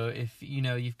stuff. So if, you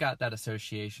know, you've got that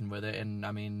association with it, and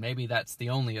I mean, maybe that's the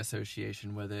only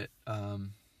association with it,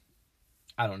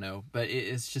 I don't know, but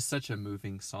it's just such a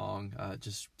moving song,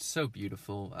 just so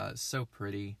beautiful, so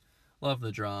pretty. Love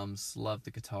the drums, love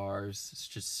the guitars. It's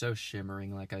just so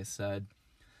shimmering, like I said.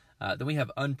 Then we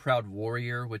have Unproud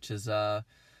Warrior, which is a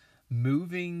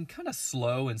moving, kind of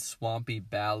slow and swampy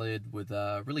ballad with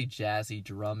really jazzy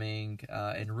drumming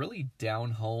and really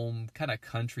down-home, kind of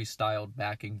country-styled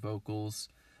backing vocals,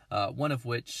 one of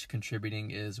which contributing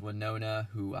is Winona,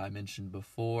 who I mentioned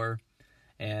before.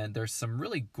 And there's some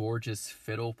really gorgeous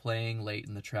fiddle playing late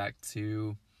in the track,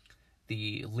 too.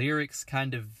 The lyrics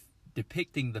kind of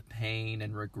depicting the pain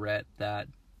and regret that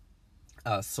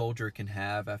a soldier can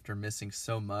have after missing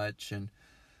so much and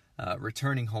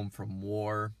returning home from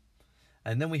war.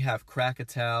 And then we have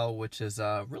Krakatoa, which is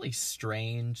a really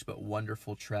strange but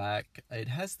wonderful track. It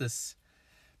has this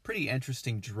pretty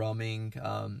interesting drumming,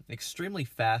 extremely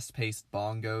fast-paced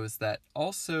bongos that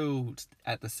also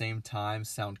at the same time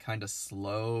sound kind of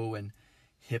slow and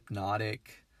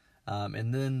hypnotic.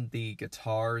 And then the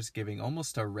guitars giving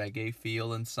almost a reggae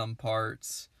feel in some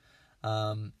parts.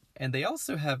 And they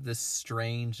also have this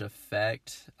strange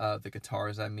effect, the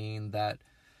guitars I mean, that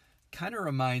kind of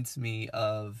reminds me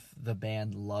of the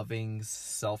band Loving's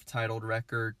self-titled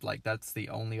record. Like, that's the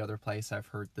only other place I've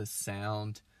heard this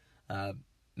sound.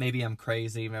 Maybe I'm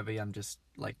crazy, maybe I'm just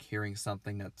like hearing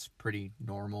something that's pretty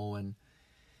normal and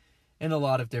in a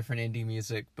lot of different indie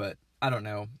music, but I don't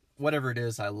know. Whatever it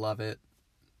is, I love it.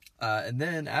 And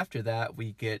then after that,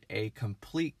 we get a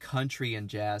complete country and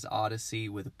jazz odyssey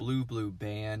with Blue Blue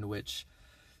Band, which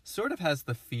sort of has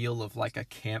the feel of like a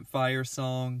campfire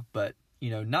song, but, you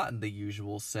know, not in the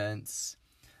usual sense.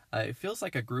 It feels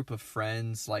like a group of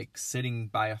friends, like, sitting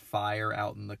by a fire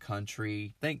out in the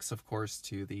country. Thanks, of course,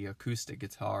 to the acoustic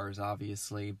guitars,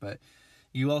 obviously, but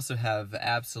you also have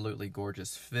absolutely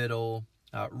gorgeous fiddle,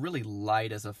 really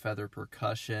light as a feather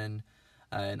percussion,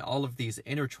 and all of these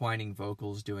intertwining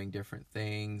vocals doing different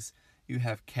things. You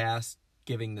have Cass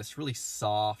giving this really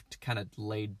soft, kind of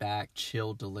laid-back,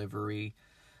 chill delivery.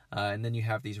 And then you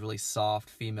have these really soft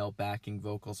female backing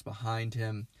vocals behind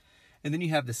him. And then you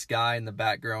have this guy in the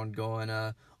background going,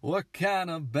 what kind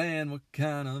of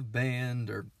band,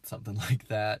 or something like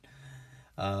that.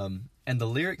 And the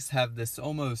lyrics have this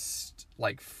almost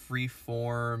like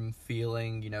free-form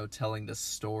feeling, you know, telling the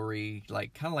story,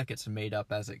 like kind of like it's made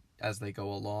up as they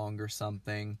go along or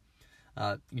something.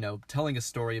 You know, telling a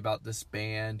story about this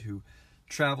band who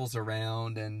travels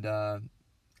around, and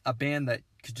a band that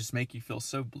could just make you feel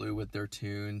so blue with their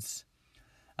tunes.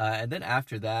 And then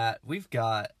after that, we've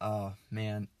got, oh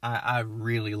man, I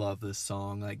really love this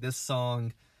song. Like, this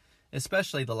song,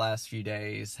 especially the last few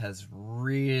days, has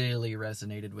really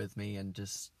resonated with me, and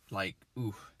just like,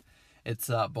 ooh.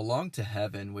 It's Belong to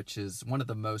Heaven, which is one of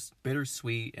the most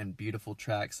bittersweet and beautiful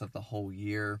tracks of the whole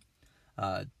year.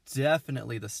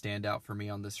 Definitely the standout for me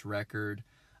on this record,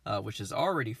 which is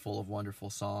already full of wonderful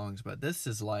songs, but this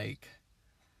is going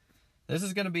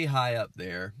to be high up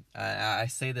there. I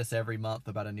say this every month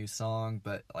about a new song,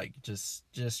 but like, just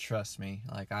trust me.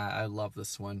 Like, I love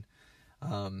this one.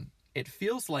 It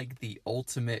feels like the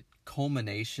ultimate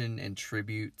culmination and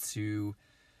tribute to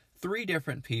 3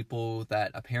 different people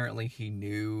that apparently he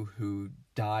knew who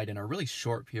died in a really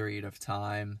short period of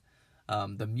time.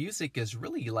 The music is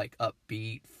really like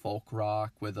upbeat folk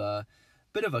rock with a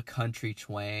bit of a country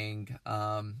twang.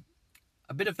 A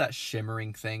bit of that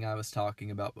shimmering thing I was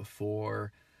talking about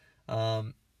before.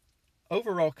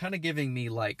 Overall, kind of giving me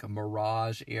like a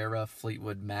Mirage era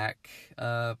Fleetwood Mac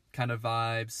kind of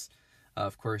vibes.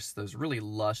 Of course, those really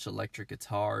lush electric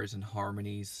guitars and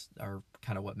harmonies are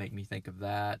kind of what make me think of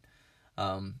that.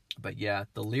 But yeah,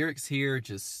 the lyrics here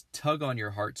just tug on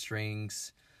your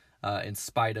heartstrings in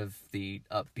spite of the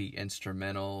upbeat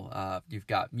instrumental. You've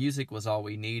got music was all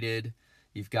we needed.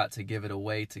 You've got to give it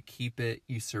away to keep it.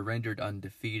 You surrendered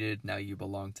undefeated. Now you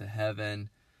belong to heaven.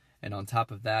 And on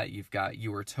top of that, you've got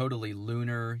you were totally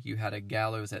lunar. You had a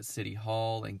gallows at City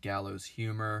Hall and gallows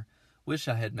humor. Wish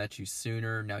I had met you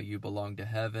sooner. Now you belong to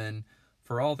heaven.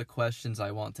 For all the questions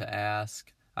I want to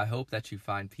ask, I hope that you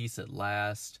find peace at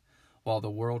last. While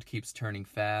the world keeps turning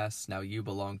fast, now you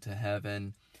belong to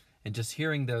heaven. And just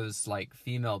hearing those like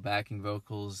female backing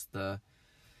vocals, the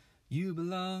you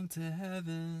belong to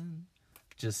heaven,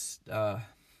 just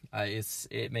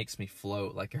it makes me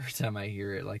float. Like, every time I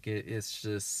hear it, like it's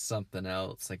just something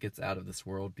else. Like, it's out of this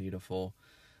world beautiful.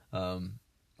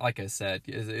 Like I said,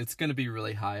 it's going to be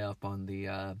really high up on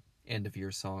the end of year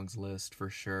songs list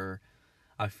for sure.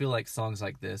 I feel like songs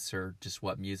like this are just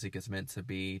what music is meant to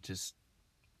be, just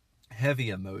heavy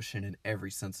emotion in every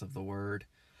sense of the word.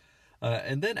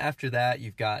 And then after that,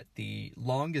 you've got the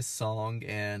longest song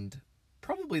and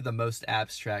probably the most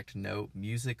abstract note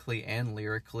musically and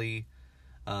lyrically.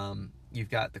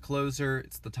 You've got the closer,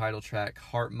 it's the title track,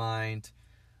 Heartmind.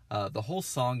 The whole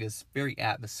song is very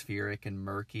atmospheric and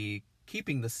murky,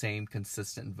 keeping the same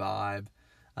consistent vibe.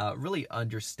 Really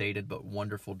understated but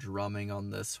wonderful drumming on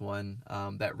this one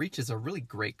that reaches a really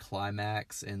great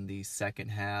climax in the second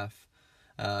half.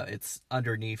 It's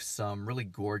underneath some really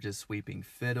gorgeous sweeping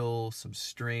fiddle, some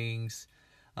strings,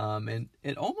 and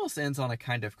it almost ends on a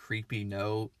kind of creepy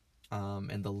note,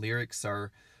 and the lyrics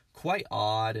are quite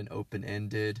odd and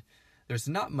open-ended. There's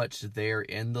not much there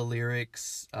in the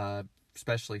lyrics,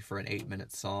 especially for an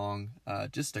 8-minute song.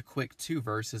 Just a quick 2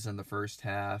 verses in the first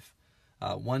half,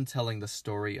 one telling the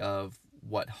story of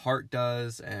what heart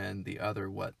does and the other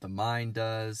what the mind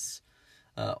does.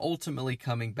 ultimately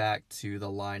coming back to the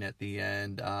line at the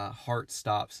end, heart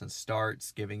stops and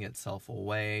starts, giving itself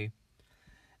away.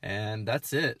 And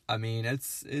that's it. I mean,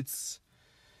 it's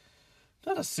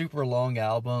not a super long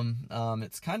album.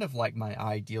 It's kind of like my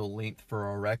ideal length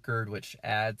for a record, which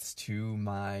adds to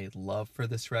my love for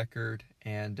this record.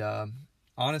 And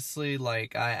honestly,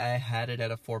 like, I had it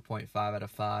at a 4.5 out of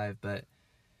 5, but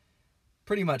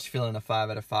pretty much feeling a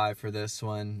 5 out of 5 for this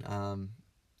one.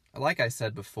 Like I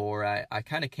said before, I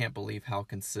kind of can't believe how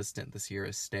consistent this year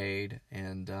has stayed.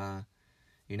 And,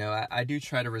 you know, I do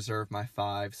try to reserve my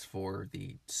 5s for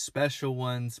the special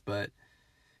ones, but,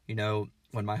 you know,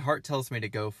 when my heart tells me to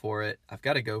go for it, I've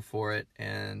got to go for it.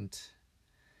 And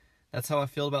that's how I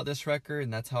feel about this record,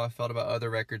 and that's how I felt about other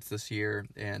records this year.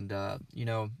 And, you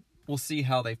know, we'll see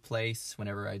how they place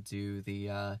whenever I do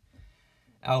the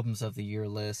albums of the year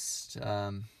list.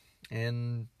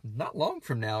 And not long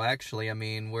from now, actually. I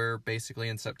mean, we're basically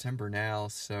in September now,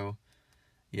 so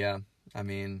yeah, I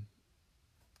mean,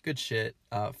 good shit.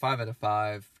 5 out of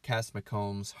 5. Cass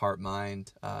McCombs,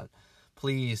 Heartmind.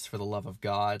 Please, for the love of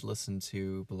God, listen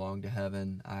to Belong to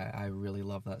Heaven. I really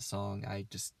love that song. I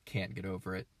just can't get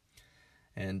over it.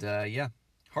 And yeah,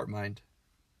 Heartmind.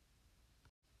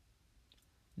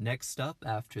 Next up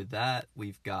after that,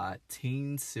 we've got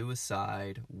Teen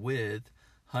Suicide with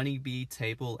Honeybee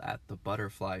Table at the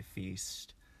Butterfly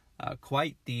Feast.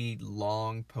 Quite the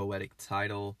long poetic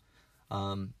title.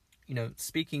 You know,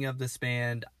 speaking of this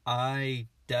band, I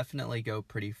definitely go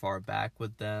pretty far back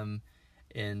with them.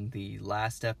 In the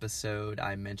last episode,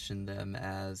 I mentioned them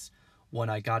as one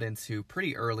I got into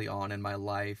pretty early on in my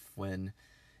life when,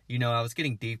 you know, I was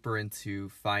getting deeper into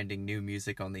finding new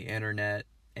music on the internet.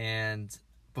 And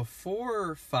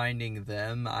before finding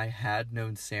them, I had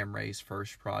known Sam Ray's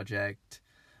first project,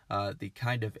 the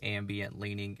kind of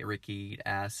ambient-leaning Ricky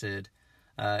Acid.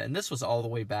 And this was all the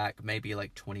way back maybe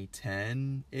like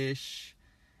 2010-ish.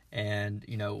 And,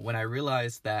 you know, when I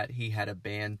realized that he had a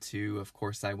band too, of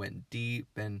course I went deep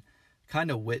and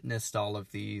kind of witnessed all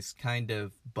of these kind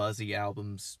of buzzy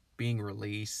albums being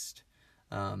released.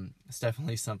 It's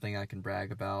definitely something I can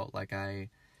brag about. Like, I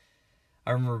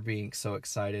remember being so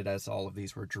excited as all of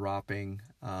these were dropping.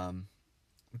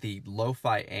 The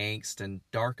lo-fi angst and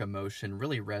dark emotion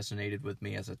really resonated with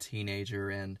me as a teenager,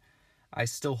 and I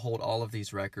still hold all of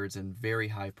these records in very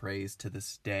high praise to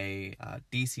this day.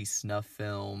 DC Snuff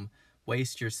Film,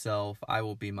 Waste Yourself, I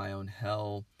Will Be My Own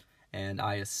Hell, and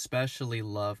I especially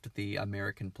loved the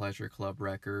American Pleasure Club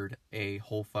record, A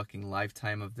Whole Fucking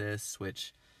Lifetime of This,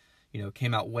 which, you know,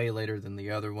 came out way later than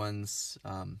the other ones.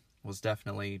 Was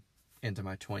definitely into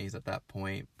my 20s at that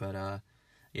point, but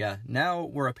yeah, now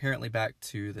we're apparently back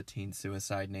to the Teen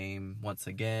Suicide name once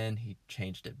again. He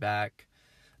changed it back.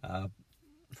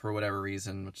 For whatever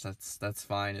reason, which that's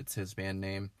fine. It's his band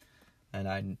name, and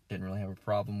I didn't really have a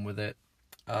problem with it.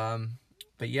 But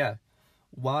yeah,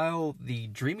 while the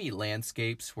dreamy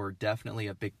landscapes were definitely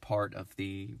a big part of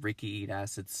the Ricky Eat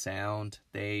Acid sound,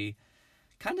 they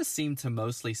kind of seem to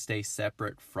mostly stay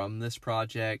separate from this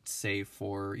project, save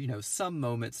for, you know, some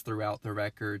moments throughout the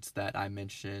records that I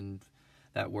mentioned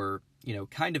that were, you know,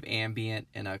 kind of ambient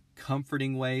in a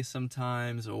comforting way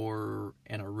sometimes, or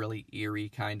in a really eerie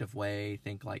kind of way.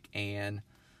 Think like Anne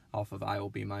off of I Will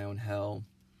Be My Own Hell.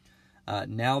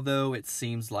 Now, though, it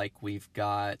seems like we've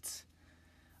got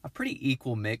a pretty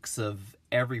equal mix of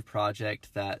every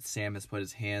project that Sam has put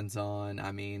his hands on.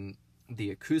 I mean,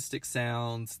 the acoustic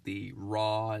sounds, the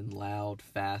raw and loud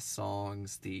fast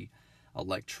songs, the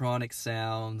electronic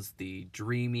sounds, the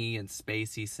dreamy and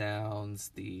spacey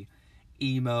sounds, the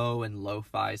emo and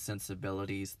lo-fi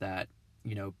sensibilities that,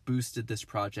 you know, boosted this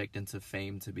project into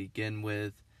fame to begin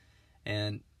with.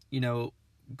 And, you know,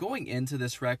 going into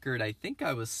this record, I think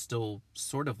I was still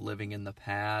sort of living in the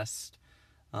past,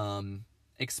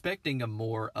 expecting a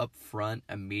more upfront,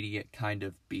 immediate kind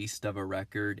of beast of a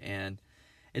record, and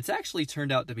it's actually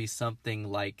turned out to be something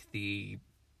like the,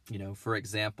 you know, for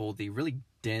example, the really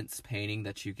dense painting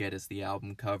that you get as the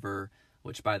album cover,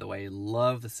 which, by the way,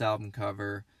 love this album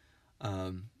cover.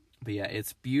 But yeah,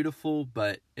 it's beautiful,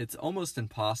 but it's almost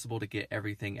impossible to get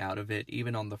everything out of it,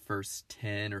 even on the first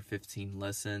 10 or 15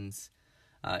 listens.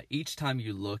 Each time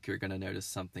you look, you're going to notice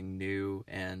something new,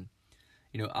 and,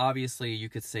 you know, obviously you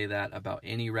could say that about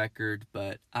any record,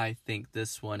 but I think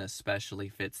this one especially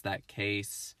fits that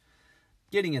case.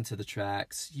 Getting into the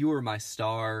tracks, You Are My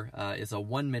Star is a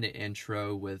 1-minute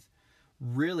intro with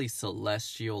really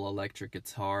celestial electric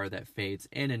guitar that fades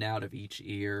in and out of each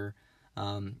ear.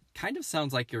 Kind of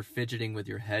sounds like you're fidgeting with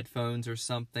your headphones or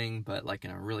something, but like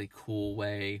in a really cool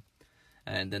way.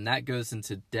 And then that goes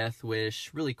into Death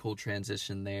Wish, really cool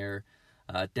transition there.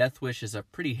 Death Wish is a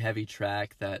pretty heavy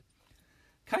track that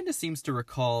kind of seems to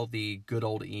recall the good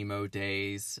old emo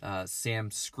days.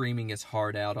 Sam screaming his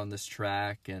heart out on this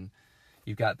track, and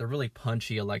you've got the really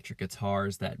punchy electric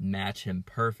guitars that match him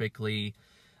perfectly.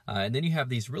 And then you have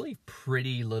these really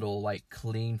pretty little, like,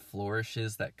 clean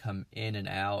flourishes that come in and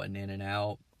out and in and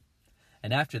out.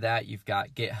 And after that, you've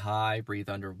got Get High, Breathe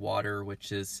Underwater,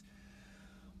 which is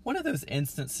one of those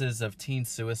instances of teen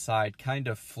suicide kind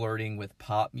of flirting with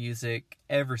pop music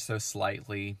ever so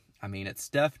slightly. I mean, it's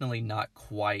definitely not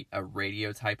quite a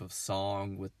radio type of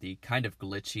song with the kind of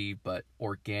glitchy but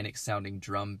organic sounding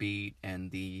drum beat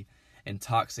and the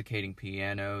intoxicating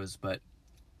pianos, but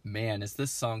man, is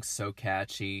this song so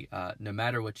catchy. No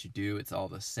matter what you do, it's all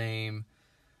the same.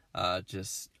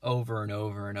 Just over and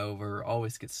over and over,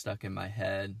 always gets stuck in my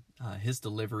head. His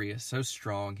delivery is so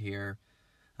strong here.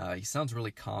 He sounds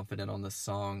really confident on this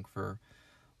song for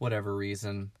whatever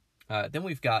reason. Then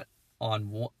we've got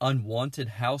on Unwanted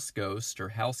House Ghost or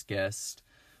House Guest,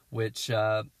 which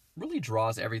really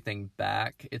draws everything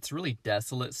back. It's really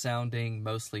desolate sounding,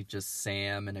 mostly just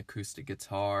Sam and acoustic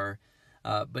guitar.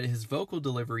 But his vocal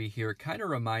delivery here kind of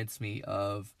reminds me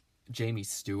of Jamie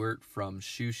Stewart from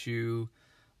Shoo Shoo,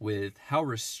 with how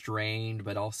restrained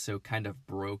but also kind of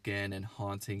broken and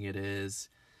haunting it is.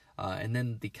 And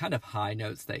then the kind of high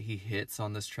notes that he hits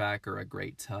on this track are a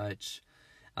great touch,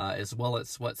 as well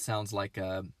as what sounds like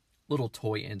a little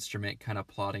toy instrument kind of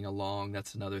plodding along.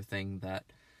 That's another thing that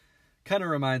kind of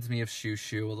reminds me of Shoo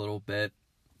Shoo a little bit.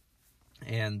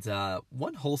 And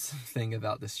one wholesome thing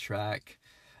about this track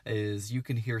is you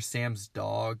can hear Sam's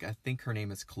dog, I think her name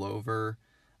is Clover,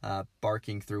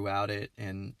 barking throughout it,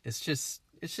 and it's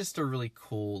just a really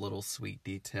cool little sweet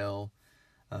detail.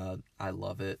 I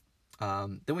love it.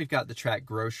 Then we've got the track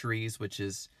Groceries, which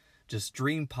is just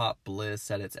dream pop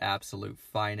bliss at its absolute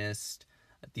finest.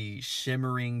 The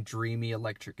shimmering, dreamy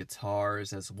electric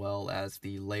guitars, as well as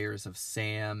the layers of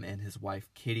Sam and his wife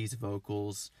Kitty's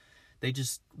vocals, they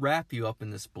just wrap you up in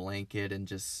this blanket and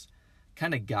just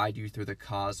kind of guide you through the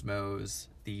cosmos.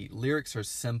 The lyrics are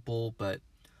simple, but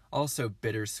also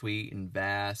bittersweet and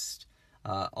vast.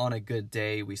 On a good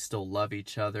day, we still love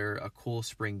each other. A cool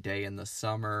spring day in the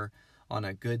summer. On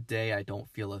a good day, I don't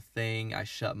feel a thing. I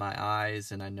shut my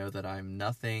eyes and I know that I'm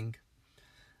nothing.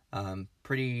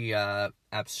 Pretty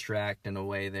abstract in a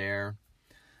way there.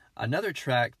 Another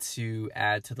track to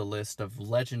add to the list of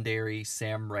legendary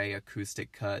Sam Ray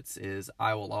acoustic cuts is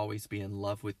I Will Always Be in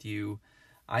Love with You.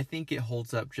 I think it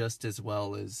holds up just as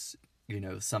well as,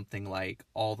 something like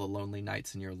All the Lonely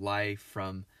Nights in Your Life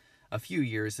from a few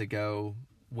years ago.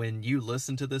 When you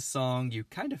listen to this song, you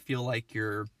kind of feel like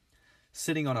you're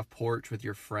sitting on a porch with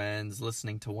your friends,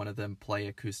 listening to one of them play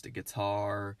acoustic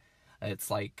guitar.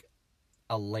 It's like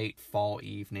a late fall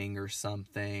evening or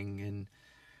something, and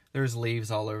there's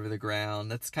leaves all over the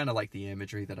ground. That's kind of like the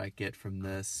imagery that I get from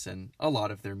this and a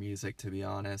lot of their music, to be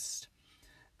honest.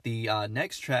 The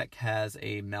next track has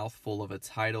a mouthful of a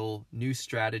title, New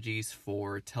Strategies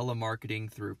for Telemarketing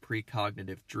Through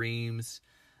Precognitive Dreams.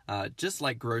 Just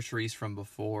like Groceries from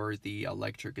before, the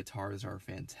electric guitars are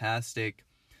fantastic.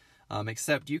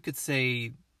 Except you could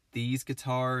say these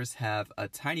guitars have a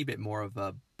tiny bit more of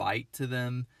a bite to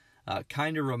them,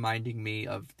 kind of reminding me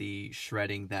of the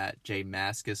shredding that Jay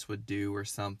Mascis would do or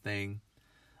something.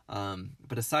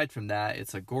 But aside from that,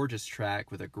 it's a gorgeous track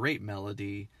with a great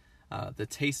melody. The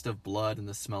taste of blood and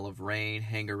the smell of rain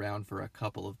hang around for a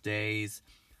couple of days.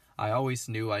 I always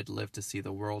knew I'd live to see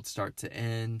the world start to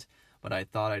end, but I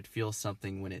thought I'd feel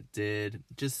something when it did.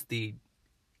 Just the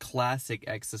classic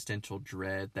existential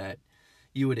dread that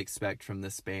you would expect from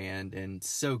this band, and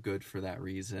so good for that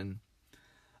reason.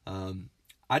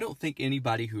 I don't think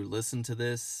anybody who listened to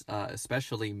this,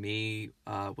 especially me,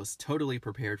 was totally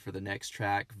prepared for the next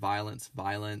track, Violence,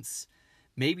 Violence.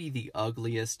 Maybe the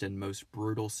ugliest and most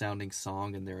brutal sounding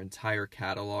song in their entire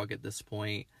catalog at this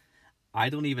point. I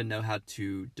don't even know how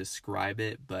to describe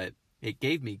it, but it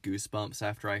gave me goosebumps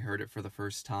after I heard it for the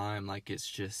first time. Like, it's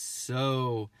just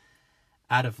so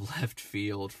out of left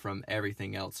field from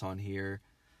everything else on here.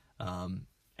 And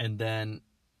then,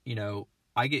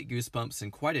 I get goosebumps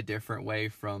in quite a different way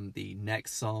from the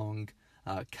next song,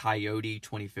 Coyote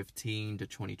 2015 to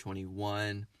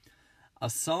 2021. A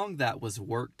song that was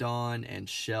worked on and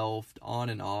shelved on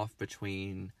and off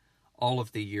between all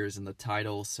of the years in the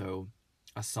title, so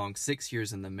a song 6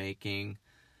 years in the making.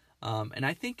 And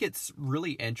I think it's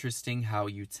really interesting how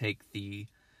you take the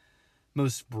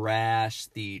most brash,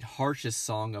 the harshest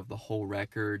song of the whole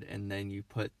record, and then you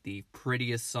put the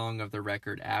prettiest song of the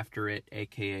record after it,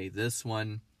 aka this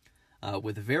one.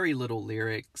 with very little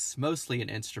lyrics, mostly an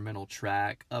instrumental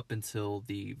track up until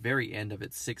the very end of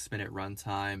its 6-minute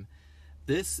runtime.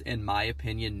 This, in my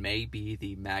opinion, may be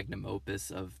the magnum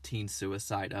opus of teen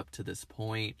suicide up to this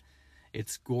point.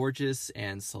 It's gorgeous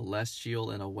and celestial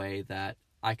in a way that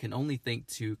I can only think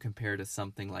to compare to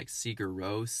something like Sigur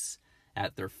Rós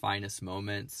at their finest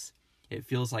moments. It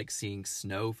feels like seeing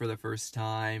snow for the first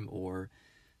time, or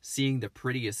seeing the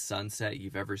prettiest sunset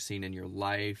you've ever seen in your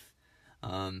life.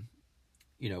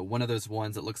 One of those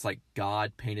ones that looks like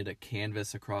God painted a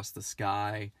canvas across the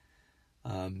sky.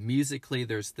 Musically,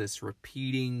 there's this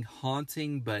repeating,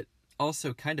 haunting, but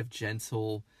also kind of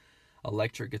gentle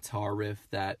electric guitar riff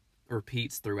that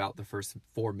repeats throughout the first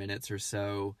 4 minutes or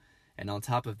so. And on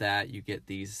top of that, you get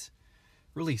these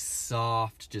really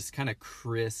soft, just kind of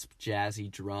crisp, jazzy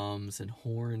drums and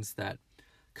horns that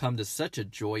come to such a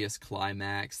joyous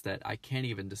climax that I can't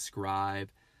even describe.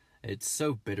 It's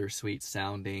so bittersweet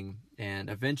sounding, and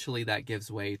eventually that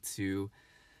gives way to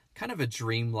kind of a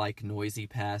dreamlike, noisy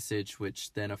passage,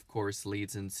 which then, of course,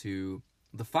 leads into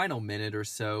the final minute or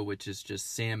so, which is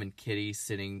just Sam and Kitty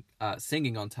singing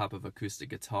on top of acoustic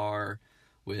guitar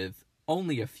with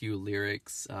only a few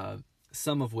lyrics,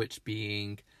 some of which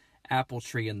being "Apple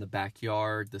tree in the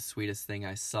backyard, the sweetest thing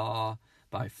I saw,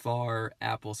 by far,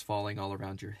 apples falling all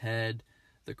around your head,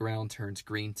 the ground turns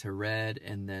green to red,"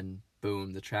 and then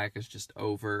boom, the track is just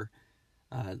over.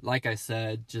 Like I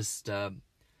said, just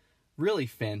really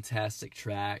fantastic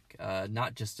track,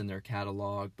 not just in their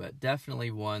catalog, but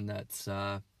definitely one that's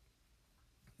gonna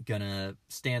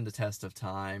stand the test of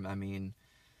time. I mean,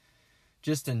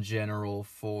 just in general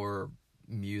for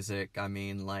music, I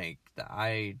mean, like,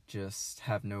 I just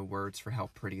have no words for how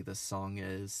pretty this song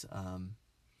is,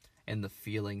 and the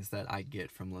feelings that I get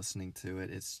from listening to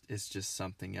it. It's just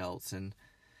something else, and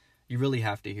you really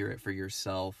have to hear it for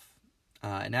yourself.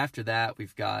 And after that,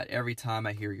 we've got Every Time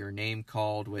I Hear Your Name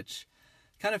Called, which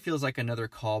kind of feels like another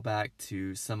callback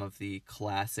to some of the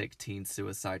classic teen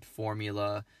suicide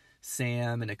formula.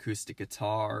 Sam and acoustic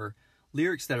guitar,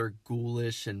 lyrics that are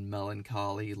ghoulish and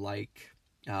melancholy, like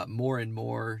more and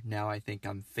more, now I think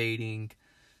I'm fading.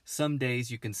 Some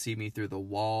days you can see me through the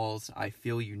walls. I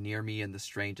feel you near me in the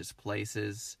strangest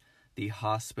places. The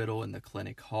hospital and the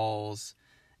clinic halls.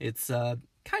 It's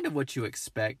kind of what you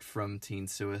expect from teen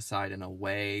suicide in a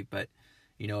way, but,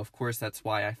 of course, that's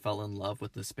why I fell in love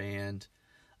with this band.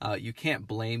 You Can't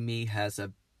Blame Me has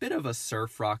a bit of a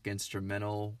surf rock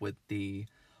instrumental with the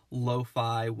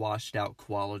lo-fi washed out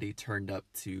quality turned up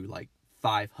to like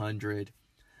 500.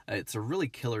 It's a really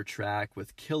killer track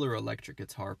with killer electric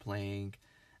guitar playing,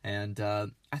 and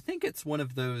I think it's one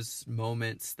of those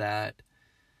moments that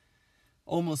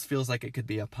almost feels like it could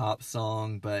be a pop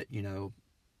song, but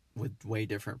with way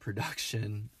different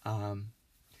production.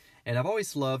 And I've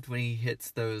always loved when he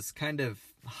hits those kind of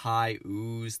high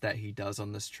oohs that he does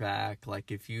on this track.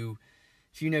 Like, if you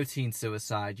know teen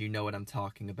suicide, you know what I'm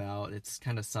talking about. It's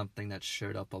kind of something that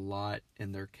showed up a lot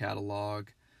in their catalog.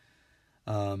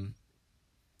 And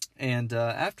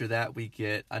after that, we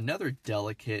get another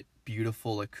delicate,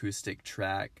 beautiful acoustic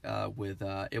track with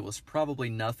It Was Probably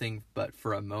Nothing, But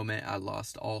For a Moment I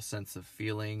Lost All Sense of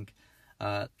Feeling.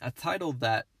 A title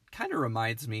that kind of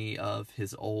reminds me of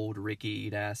his old Ricky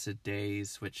Eat Acid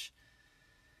days, which,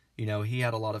 he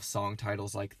had a lot of song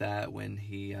titles like that when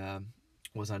he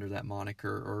was under that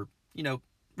moniker. Or,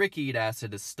 Ricky Eat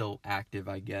Acid is still active,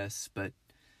 I guess, but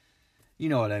you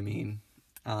know what I mean.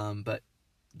 But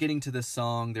getting to this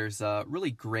song, there's a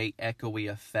really great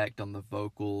echoey effect on the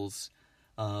vocals.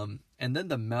 And then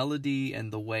the melody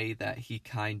and the way that he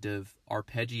kind of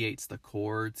arpeggiates the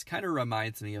chords kind of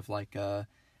reminds me of like a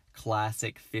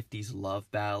classic 50s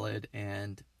love ballad.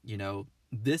 And,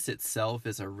 this itself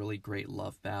is a really great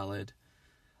love ballad.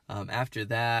 After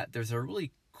that, there's a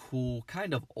really cool,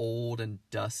 kind of old and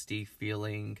dusty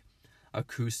feeling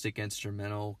acoustic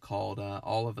instrumental called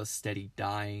All of Us Steady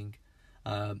Dying.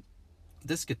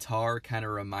 This guitar kind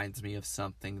of reminds me of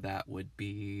something that would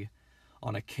be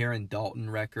on a Karen Dalton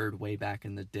record way back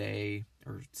in the day,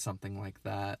 or something like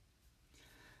that.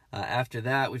 After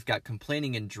that, we've got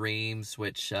Complaining in Dreams,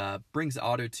 which brings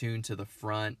auto-tune to the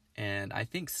front, and I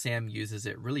think Sam uses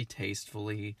it really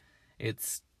tastefully.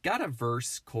 It's got a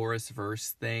verse-chorus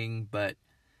verse thing, but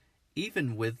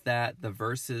even with that, the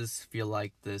verses feel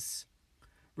like this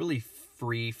really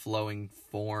free-flowing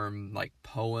form, like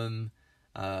poem,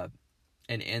 and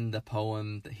in the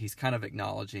poem, he's kind of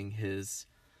acknowledging his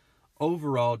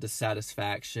overall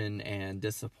dissatisfaction and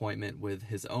disappointment with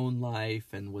his own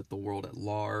life and with the world at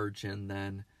large, and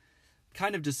then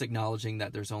kind of just acknowledging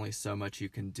that there's only so much you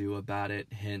can do about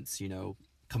it, hence,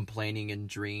 complaining in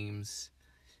dreams.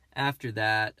 After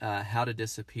that, How to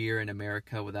Disappear in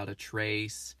America Without a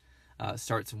Trace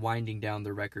starts winding down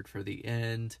the record for the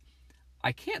end.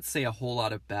 I can't say a whole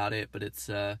lot about it, but it's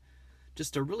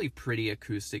just a really pretty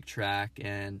acoustic track,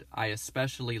 and I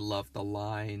especially love the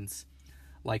lines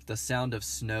like the sound of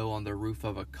snow on the roof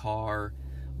of a car.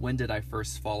 When did I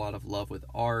first fall out of love with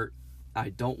art? I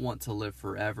don't want to live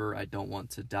forever. I don't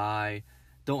want to die.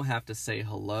 Don't have to say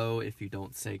hello if you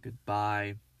don't say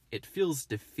goodbye. It feels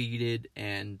defeated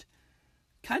and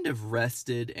kind of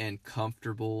rested and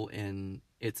comfortable in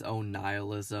its own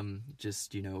nihilism,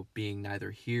 just, being neither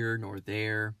here nor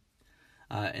there.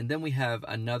 And then we have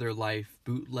Another Life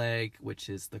bootleg, which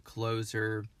is the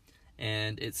closer,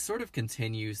 and it sort of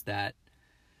continues that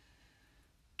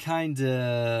kind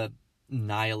of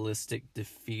nihilistic,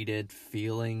 defeated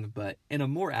feeling, but in a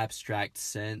more abstract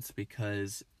sense,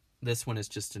 because this one is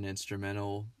just an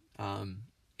instrumental.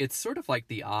 It's sort of like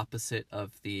the opposite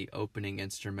of the opening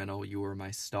instrumental, You Were My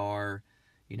Star,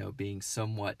 being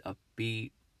somewhat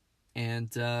upbeat. And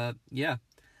yeah,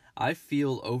 I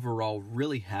feel overall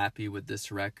really happy with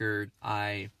this record.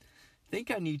 I think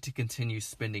I need to continue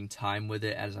spending time with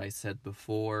it, as I said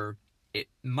before. It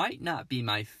might not be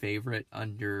my favorite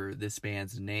under this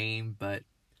band's name, but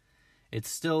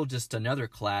it's still just another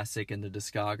classic in the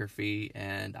discography,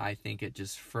 and I think it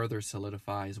just further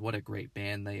solidifies what a great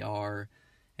band they are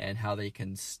and how they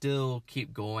can still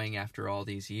keep going after all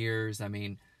these years. I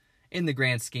mean, in the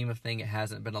grand scheme of things, it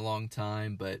hasn't been a long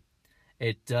time, but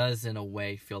it does in a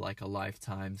way feel like a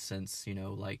lifetime since,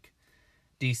 like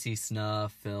DC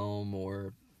Snuff Film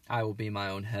or I Will Be My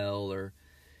Own Hell or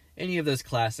any of those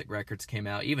classic records came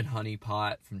out. Even Honey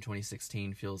Pot from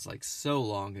 2016 feels like so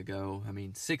long ago. I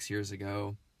mean, 6 years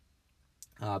ago.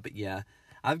 But yeah,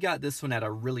 I've got this one at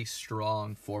a really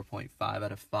strong 4.5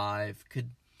 out of 5.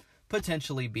 Could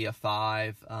potentially be a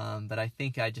 5, but I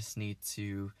think I just need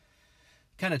to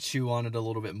kind of chew on it a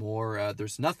little bit more.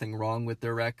 There's nothing wrong with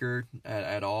the record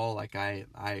at all. Like, I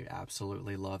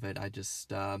absolutely love it. I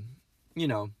just,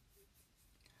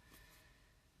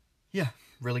 yeah,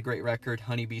 really great record.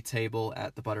 Honeybee Table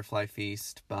at the Butterfly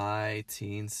Feast by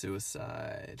Teen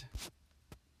Suicide.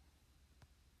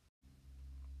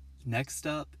 Next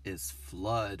up is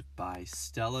Flood by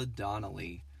Stella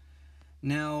Donnelly.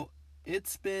 Now,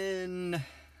 it's been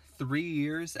 3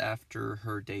 years after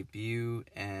her debut,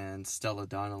 and Stella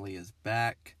Donnelly is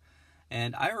back.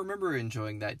 And I remember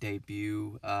enjoying that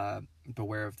debut,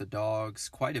 Beware of the Dogs,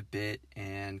 quite a bit,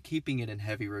 and keeping it in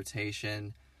heavy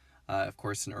rotation, of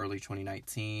course, in early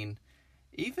 2019.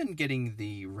 Even getting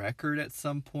the record at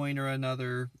some point or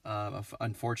another.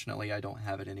 Unfortunately, I don't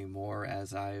have it anymore,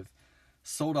 as I've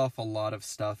sold off a lot of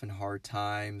stuff in hard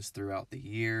times throughout the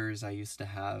years. I used to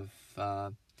have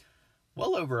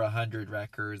well over 100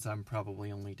 records. I'm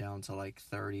probably only down to like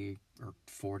 30 or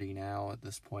 40 now at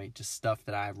this point. Just stuff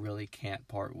that I really can't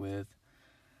part with.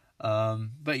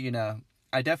 But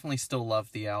I definitely still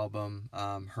love the album.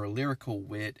 Her lyrical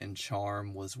wit and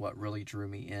charm was what really drew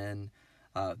me in.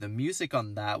 The music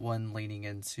on that one leaning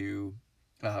into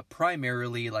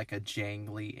primarily like a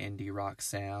jangly indie rock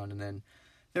sound, and then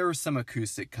there were some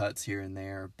acoustic cuts here and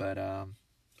there, but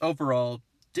overall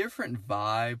different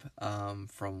vibe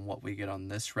from what we get on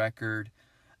this record.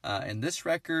 In this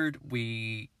record,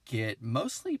 we get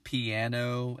mostly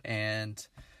piano, and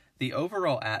the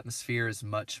overall atmosphere is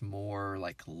much more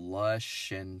like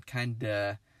lush and kind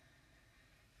of,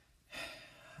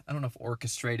 I don't know if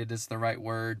orchestrated is the right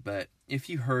word, but if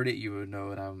you heard it, you would know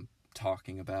what I'm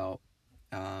talking about.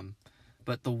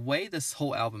 But the way this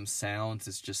whole album sounds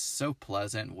is just so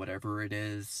pleasant, whatever it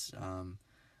is.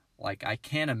 Like, I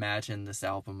can't imagine this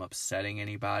album upsetting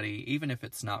anybody, even if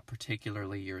it's not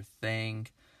particularly your thing.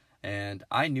 And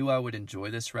I knew I would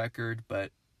enjoy this record,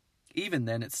 but even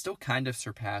then, it still kind of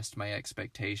surpassed my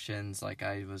expectations. Like,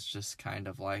 I was just kind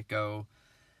of like, oh,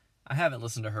 I haven't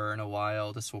listened to her in a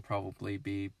while. This will probably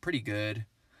be pretty good.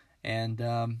 And,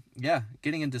 yeah,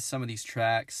 getting into some of these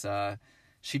tracks,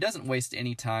 she doesn't waste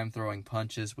any time throwing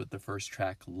punches with the first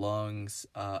track, Lungs.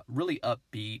 Really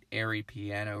upbeat, airy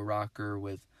piano rocker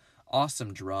with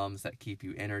awesome drums that keep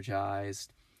you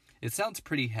energized. It sounds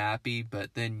pretty happy,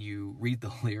 but then you read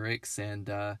the lyrics,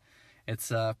 and it's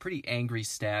a pretty angry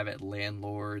stab at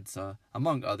landlords,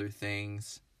 among other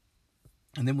things.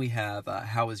 And then we have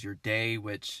How Was Your Day,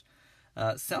 which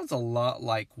sounds a lot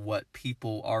like what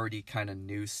people already kind of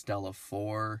knew Stella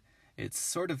for. It's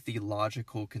sort of the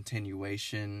logical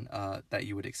continuation that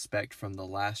you would expect from the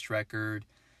last record.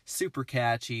 Super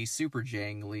catchy, super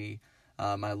jangly.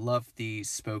 I love the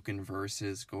spoken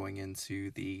verses going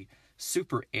into the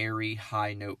super airy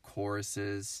high note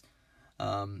choruses.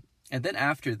 And then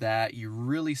after that, you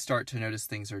really start to notice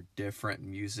things are different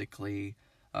musically.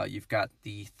 You've got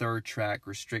the third track,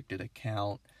 Restricted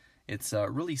Account. It's a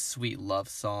really sweet love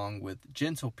song with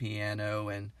gentle piano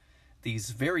and these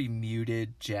very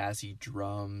muted, jazzy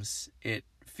drums. It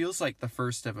feels like the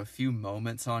first of a few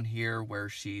moments on here where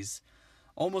she's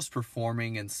almost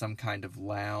performing in some kind of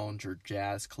lounge or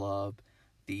jazz club.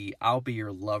 The "I'll be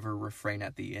your lover" refrain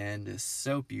at the end is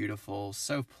so beautiful,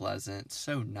 so pleasant,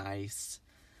 so nice.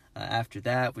 After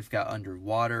that, we've got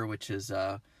Underwater, which is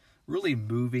a really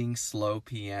moving, slow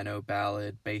piano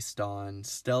ballad based on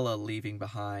Stella leaving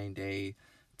behind a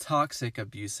toxic,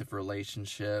 abusive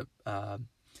relationship,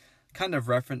 kind of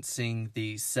referencing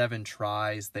the 7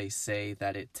 tries they say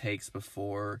that it takes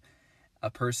before a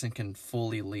person can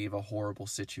fully leave a horrible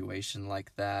situation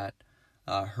like that.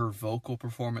 Her vocal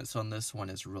performance on this one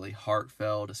is really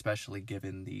heartfelt, especially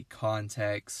given the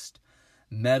context.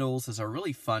 Metals is a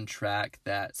really fun track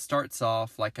that starts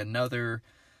off like another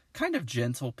kind of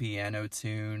gentle piano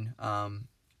tune,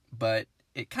 but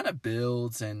it kind of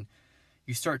builds and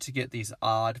you start to get these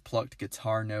odd plucked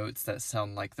guitar notes that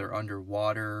sound like they're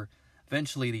underwater.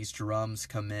 Eventually these drums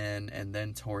come in, and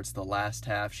then towards the last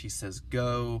half she says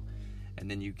go,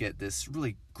 and then you get this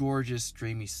really gorgeous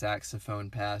dreamy saxophone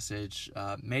passage.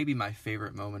 Maybe my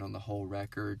favorite moment on the whole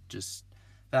record. Just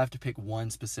if I have to pick one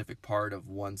specific part of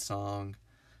one song,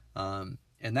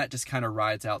 and that just kind of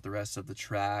rides out the rest of the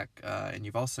track. And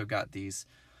you've also got these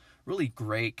really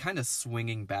great kind of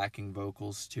swinging backing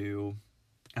vocals too.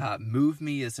 Move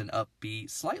Me is an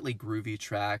upbeat, slightly groovy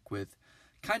track with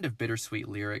kind of bittersweet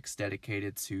lyrics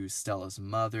dedicated to Stella's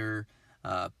mother,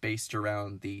 based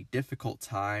around the difficult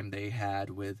time they had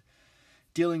with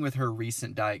dealing with her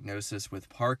recent diagnosis with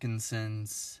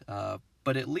Parkinson's.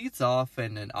 But it leads off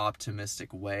in an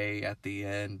optimistic way at the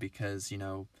end because,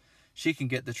 she can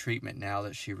get the treatment now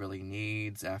that she really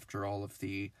needs after all of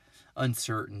the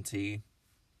uncertainty.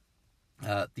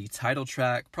 The title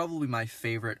track, probably my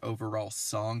favorite overall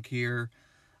song here,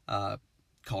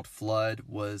 called Flood,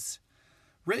 was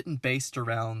written based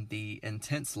around the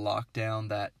intense lockdown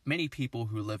that many people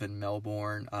who live in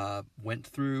Melbourne went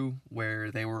through,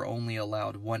 where they were only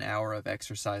allowed 1 hour of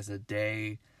exercise a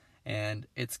day. And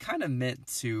it's kind of meant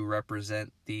to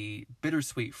represent the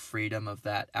bittersweet freedom of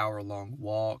that hour-long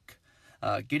walk,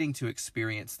 getting to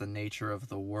experience the nature of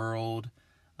the world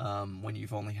when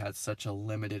you've only had such a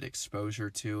limited exposure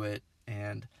to it,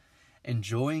 and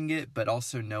enjoying it, but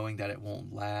also knowing that it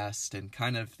won't last, and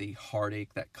kind of the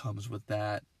heartache that comes with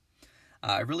that.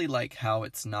 I really like how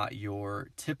it's not your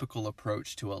typical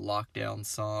approach to a lockdown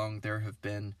song. There have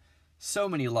been so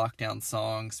many lockdown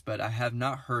songs, but I have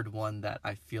not heard one that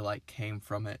I feel like came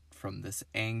from it from this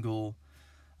angle.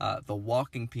 The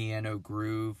walking piano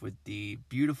groove with the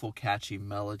beautiful catchy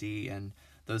melody and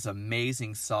those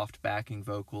amazing soft backing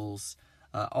vocals,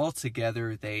 all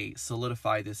together they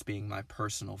solidify this being my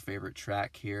personal favorite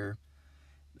track here.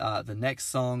 The next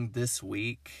song this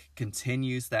week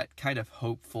continues that kind of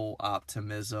hopeful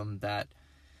optimism that,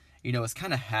 is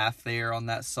kind of half there on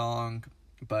that song,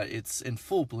 but it's in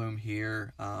full bloom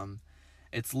here.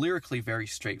 It's lyrically very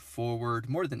straightforward,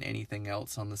 more than anything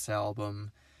else on this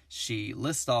album. She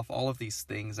lists off all of these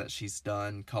things that she's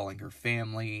done, calling her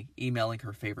family, emailing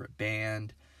her favorite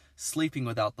band, sleeping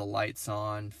without the lights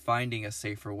on, finding a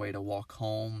safer way to walk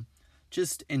home,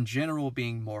 just in general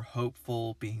being more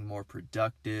hopeful, being more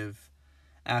productive.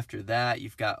 After that,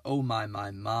 you've got Oh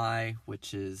My,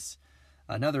 which is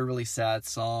another really sad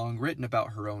song written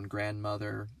about her own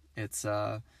grandmother. It's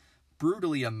a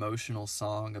brutally emotional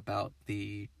song about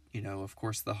the, of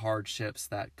course, the hardships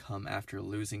that come after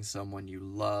losing someone you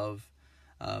love.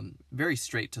 Very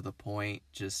straight to the point,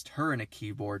 just her and a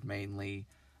keyboard mainly.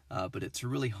 But it's a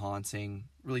really haunting,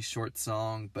 really short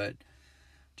song, but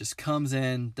just comes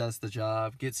in, does the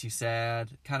job, gets you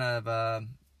sad, kind of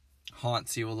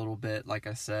haunts you a little bit, like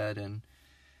I said. And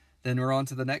then we're on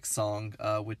to the next song,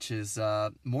 which is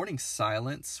Morning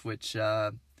Silence, which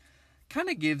kind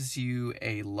of gives you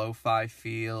a lo-fi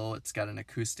feel. It's got an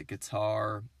acoustic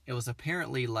guitar. It was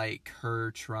apparently like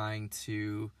her trying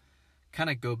to kind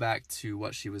of go back to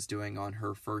what she was doing on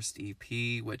her first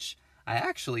EP, which I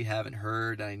actually haven't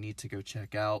heard. I need to go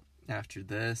check out after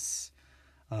this.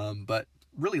 But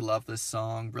really love this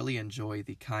song. Really enjoy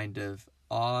the kind of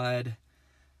odd,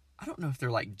 I don't know if they're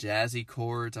like jazzy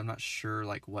chords. I'm not sure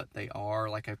like what they are.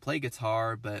 Like I play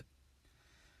guitar, but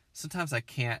sometimes I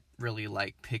can't really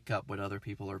like pick up what other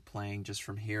people are playing just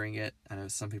from hearing it. I know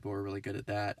some people are really good at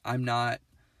that. I'm not.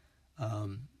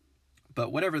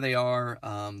 But whatever they are,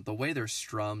 the way they're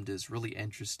strummed is really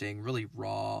interesting, really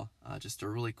raw, just a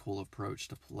really cool approach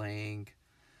to playing.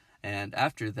 And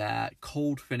after that,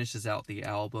 Cold finishes out the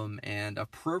album, and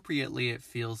appropriately it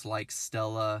feels like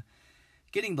Stella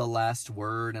getting the last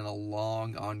word in a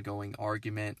long ongoing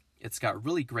argument. It's got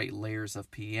really great layers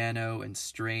of piano and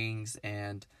strings,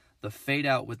 and the fade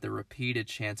out with the repeated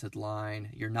chanted line,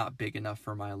 "You're not big enough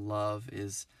for my love,"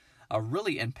 is a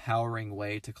really empowering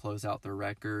way to close out the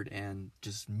record and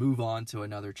just move on to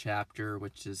another chapter,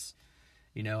 which is,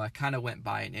 I kind of went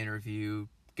by an interview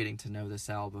getting to know this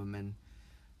album, and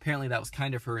apparently that was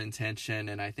kind of her intention,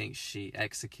 and I think she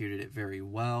executed it very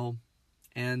well.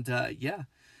 And yeah,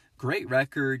 great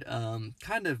record.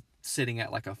 Kind of sitting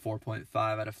at like a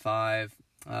 4.5 out of 5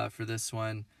 for this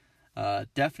one.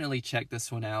 Definitely check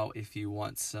this one out if you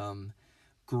want some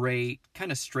great,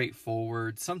 kind of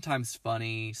straightforward, sometimes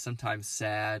funny, sometimes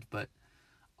sad, but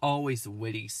always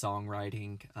witty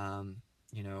songwriting.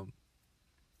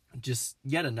 Just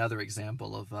yet another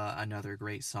example of another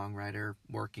great songwriter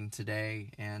working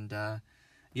today. And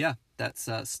yeah, that's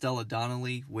Stella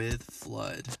Donnelly with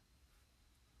Flood.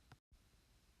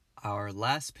 Our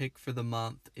last pick for the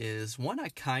month is one I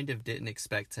kind of didn't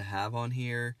expect to have on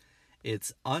here.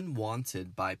 It's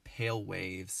Unwanted by Pale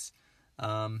Waves.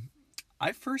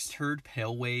 I first heard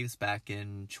Pale Waves back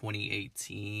in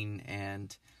 2018,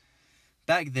 and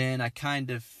back then I kind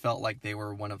of felt like they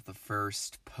were one of the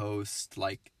first post,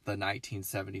 like, the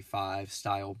 1975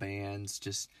 style bands,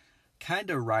 just kind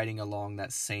of riding along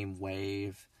that same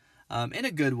wave. In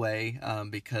a good way,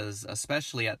 because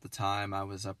especially at the time I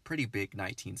was a pretty big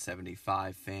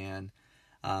 1975 fan.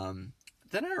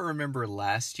 Then I remember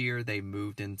last year they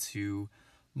moved into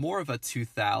more of a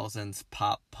 2000s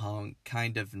pop punk,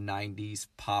 kind of 90s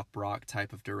pop rock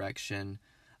type of direction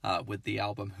with the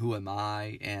album Who Am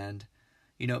I? And,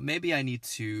 maybe I need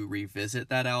to revisit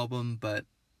that album, but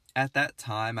at that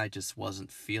time I just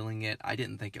wasn't feeling it. I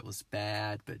didn't think it was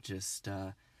bad, but just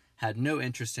had no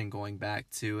interest in going back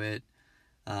to it.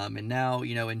 And now,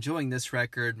 enjoying this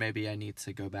record, maybe I need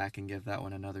to go back and give that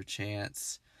one another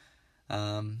chance.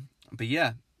 But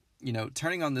yeah,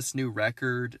 turning on this new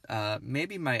record,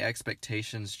 maybe my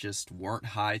expectations just weren't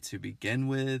high to begin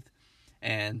with,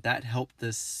 and that helped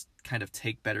this kind of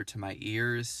take better to my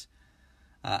ears.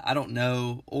 I don't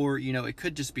know, or, it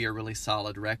could just be a really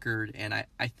solid record, and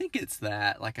I think it's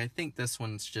that. Like, I think this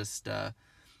one's just a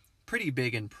pretty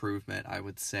big improvement, I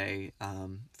would say,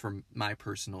 from my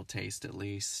personal taste at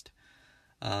least.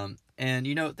 And,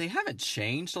 they haven't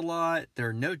changed a lot.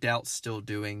 They're no doubt still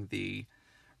doing the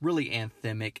really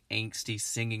anthemic, angsty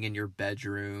singing in your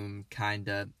bedroom, kind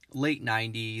of late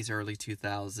 90s, early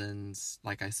 2000s,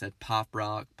 like I said, pop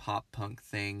rock, pop punk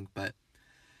thing, but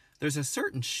there's a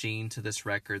certain sheen to this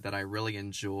record that I really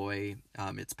enjoy.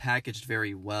 It's packaged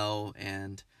very well,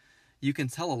 and you can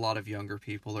tell a lot of younger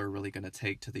people are really going to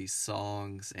take to these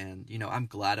songs, and, I'm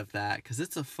glad of that, because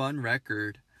it's a fun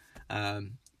record.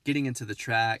 Getting into the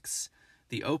tracks,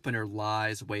 the opener,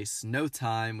 Lies, wastes no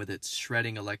time with its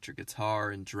shredding electric guitar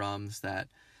and drums that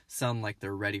sound like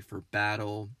they're ready for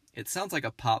battle. It sounds like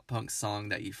a pop punk song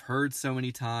that you've heard so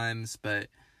many times, but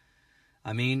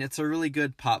I mean, it's a really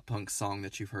good pop punk song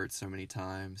that you've heard so many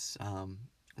times.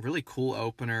 Really cool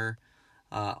opener.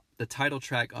 The title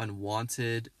track,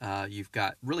 Unwanted, you've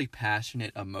got really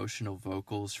passionate, emotional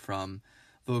vocals from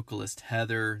vocalist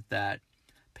Heather that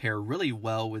pair really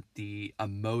well with the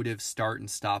emotive start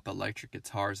and stop electric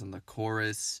guitars in the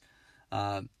chorus.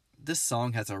 This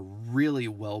song has a really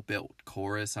well-built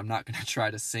chorus. I'm not going to try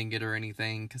to sing it or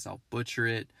anything because I'll butcher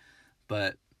it,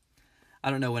 but I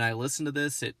don't know, when I listen to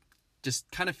this, it just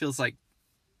kind of feels like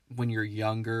when you're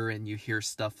younger and you hear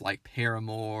stuff like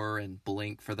Paramore and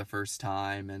Blink for the first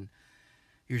time, and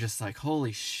you're just like,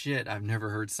 holy shit, I've never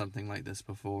heard something like this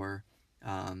before.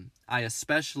 I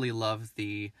especially love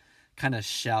the kind of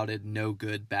shouted, no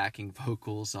good backing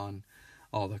vocals on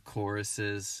all the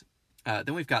choruses.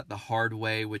 Then we've got The Hard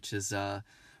Way, which is a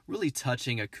really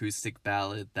touching acoustic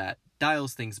ballad that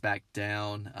dials things back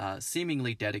down,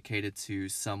 seemingly dedicated to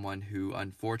someone who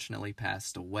unfortunately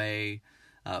passed away,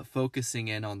 focusing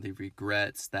in on the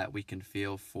regrets that we can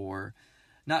feel for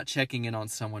not checking in on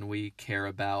someone we care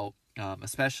about,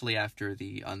 especially after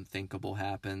the unthinkable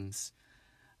happens.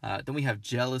 Then we have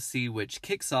Jealousy, which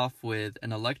kicks off with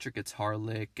an electric guitar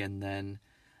lick, and then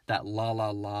that La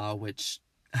La La, which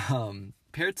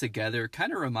paired together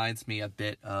kind of reminds me a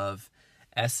bit of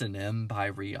S&M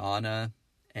by Rihanna.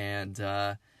 And,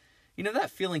 that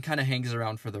feeling kind of hangs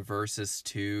around for the verses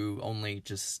too, only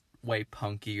just way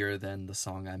punkier than the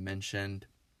song I mentioned.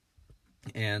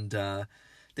 And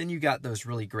then you got those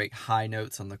really great high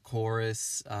notes on the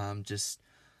chorus. Just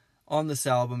on this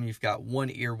album, you've got one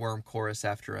earworm chorus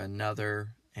after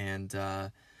another, and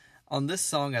on this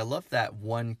song, I love that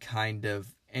one kind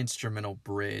of instrumental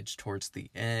bridge towards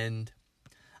the end.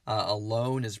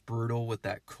 Alone is brutal with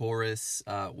that chorus.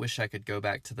 Wish I could go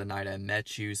back to the night I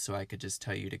met you so I could just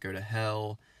tell you to go to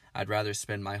hell. I'd rather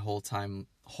spend my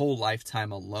whole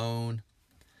lifetime alone.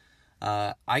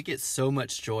 I get so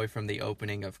much joy from the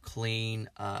opening of Clean,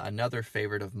 another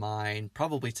favorite of mine,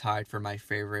 probably tied for my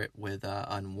favorite with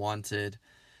Unwanted.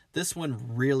 This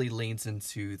one really leans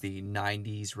into the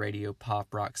 90s radio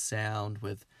pop rock sound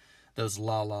with those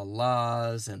la la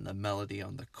la's and the melody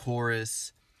on the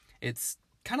chorus. It's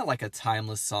kind of like a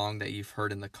timeless song that you've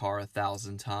heard in the car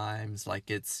 1,000 times.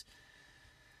 Like, it's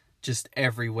just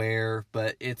everywhere,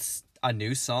 but it's a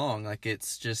new song. Like,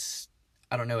 it's just,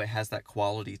 I don't know, it has that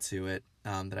quality to it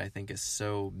that I think is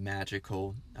so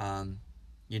magical.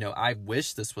 I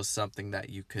wish this was something that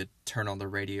you could turn on the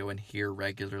radio and hear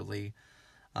regularly.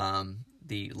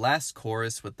 The last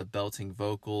chorus with the belting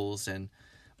vocals and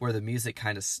where the music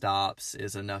kind of stops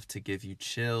is enough to give you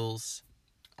chills.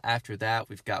 After that,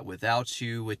 we've got Without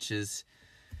You, which is,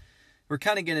 we're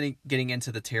kind of getting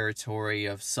into the territory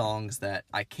of songs that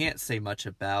I can't say much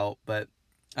about, but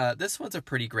this one's a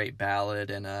pretty great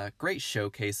ballad and a great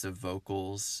showcase of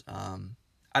vocals.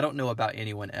 I don't know about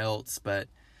anyone else, but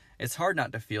it's hard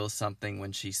not to feel something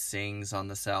when she sings on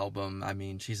this album. I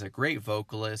mean, she's a great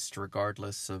vocalist,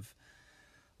 regardless of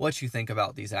what you think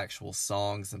about these actual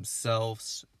songs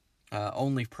themselves.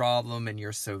 Only Problem and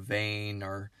You're So Vain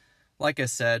are, like I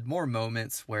said, more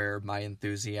moments where my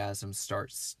enthusiasm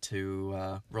starts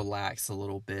to relax a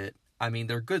little bit. I mean,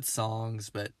 they're good songs,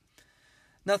 but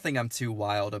nothing I'm too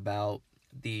wild about.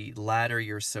 The latter,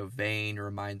 You're So Vain,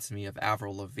 reminds me of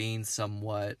Avril Lavigne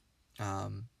somewhat.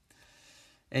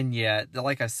 And yet,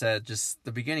 like I said, just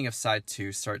the beginning of side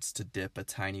 2 starts to dip a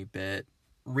tiny bit.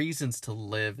 Reasons to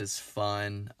Live is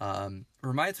fun.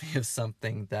 Reminds me of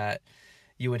something that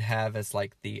you would have as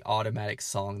like the automatic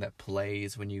song that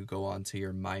plays when you go onto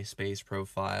your MySpace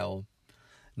profile.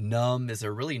 Numb is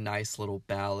a really nice little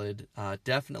ballad.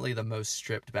 Definitely the most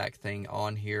stripped back thing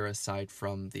on here aside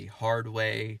from The Hard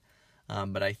Way.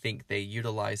 But I think they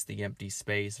utilize the empty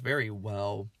space very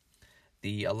well.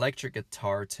 The electric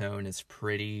guitar tone is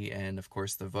pretty, and of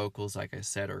course the vocals, like I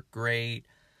said, are great.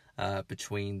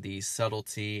 Between the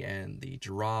subtlety and the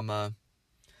drama.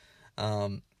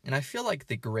 And I feel like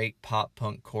the great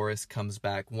pop-punk chorus comes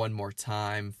back one more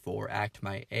time for Act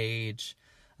My Age.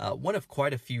 One of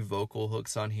quite a few vocal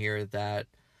hooks on here that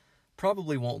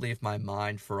probably won't leave my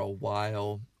mind for a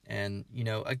while. And,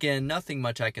 again, nothing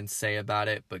much I can say about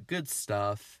it, but good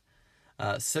stuff.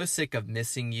 So Sick of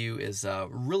Missing You is a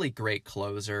really great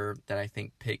closer that I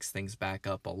think picks things back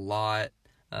up a lot.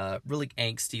 Really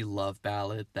angsty love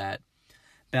ballad that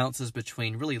bounces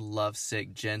between really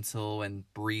lovesick, gentle, and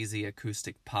breezy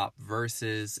acoustic pop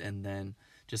verses, and then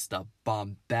just a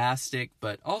bombastic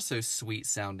but also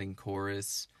sweet-sounding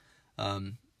chorus.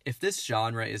 If this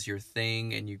genre is your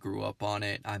thing and you grew up on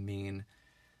it, I mean,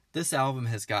 this album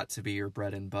has got to be your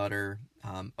bread and butter.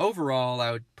 Overall,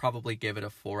 I would probably give it a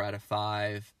 4 out of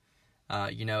 5.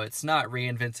 It's not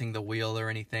reinventing the wheel or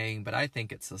anything, but I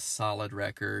think it's a solid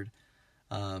record.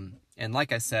 And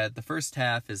like I said, the first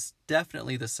half is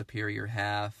definitely the superior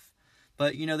half.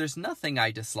 But, there's nothing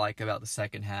I dislike about the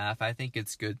second half. I think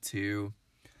it's good too.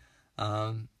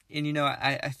 And,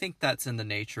 I think that's in the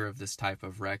nature of this type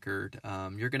of record.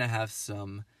 You're going to have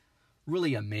some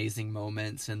really amazing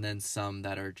moments and then some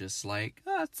that are just like,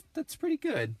 that's pretty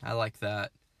good. I like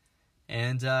that.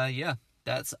 And,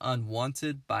 that's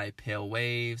Unwanted by Pale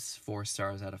Waves, 4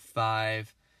 stars out of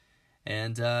 5.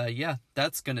 And,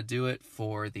 that's going to do it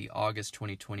for the August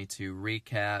 2022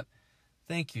 recap.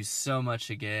 Thank you so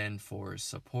much again for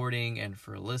supporting and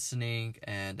for listening.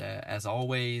 And as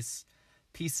always,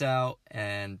 peace out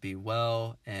and be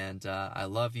well. And I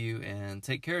love you and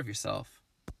take care of yourself.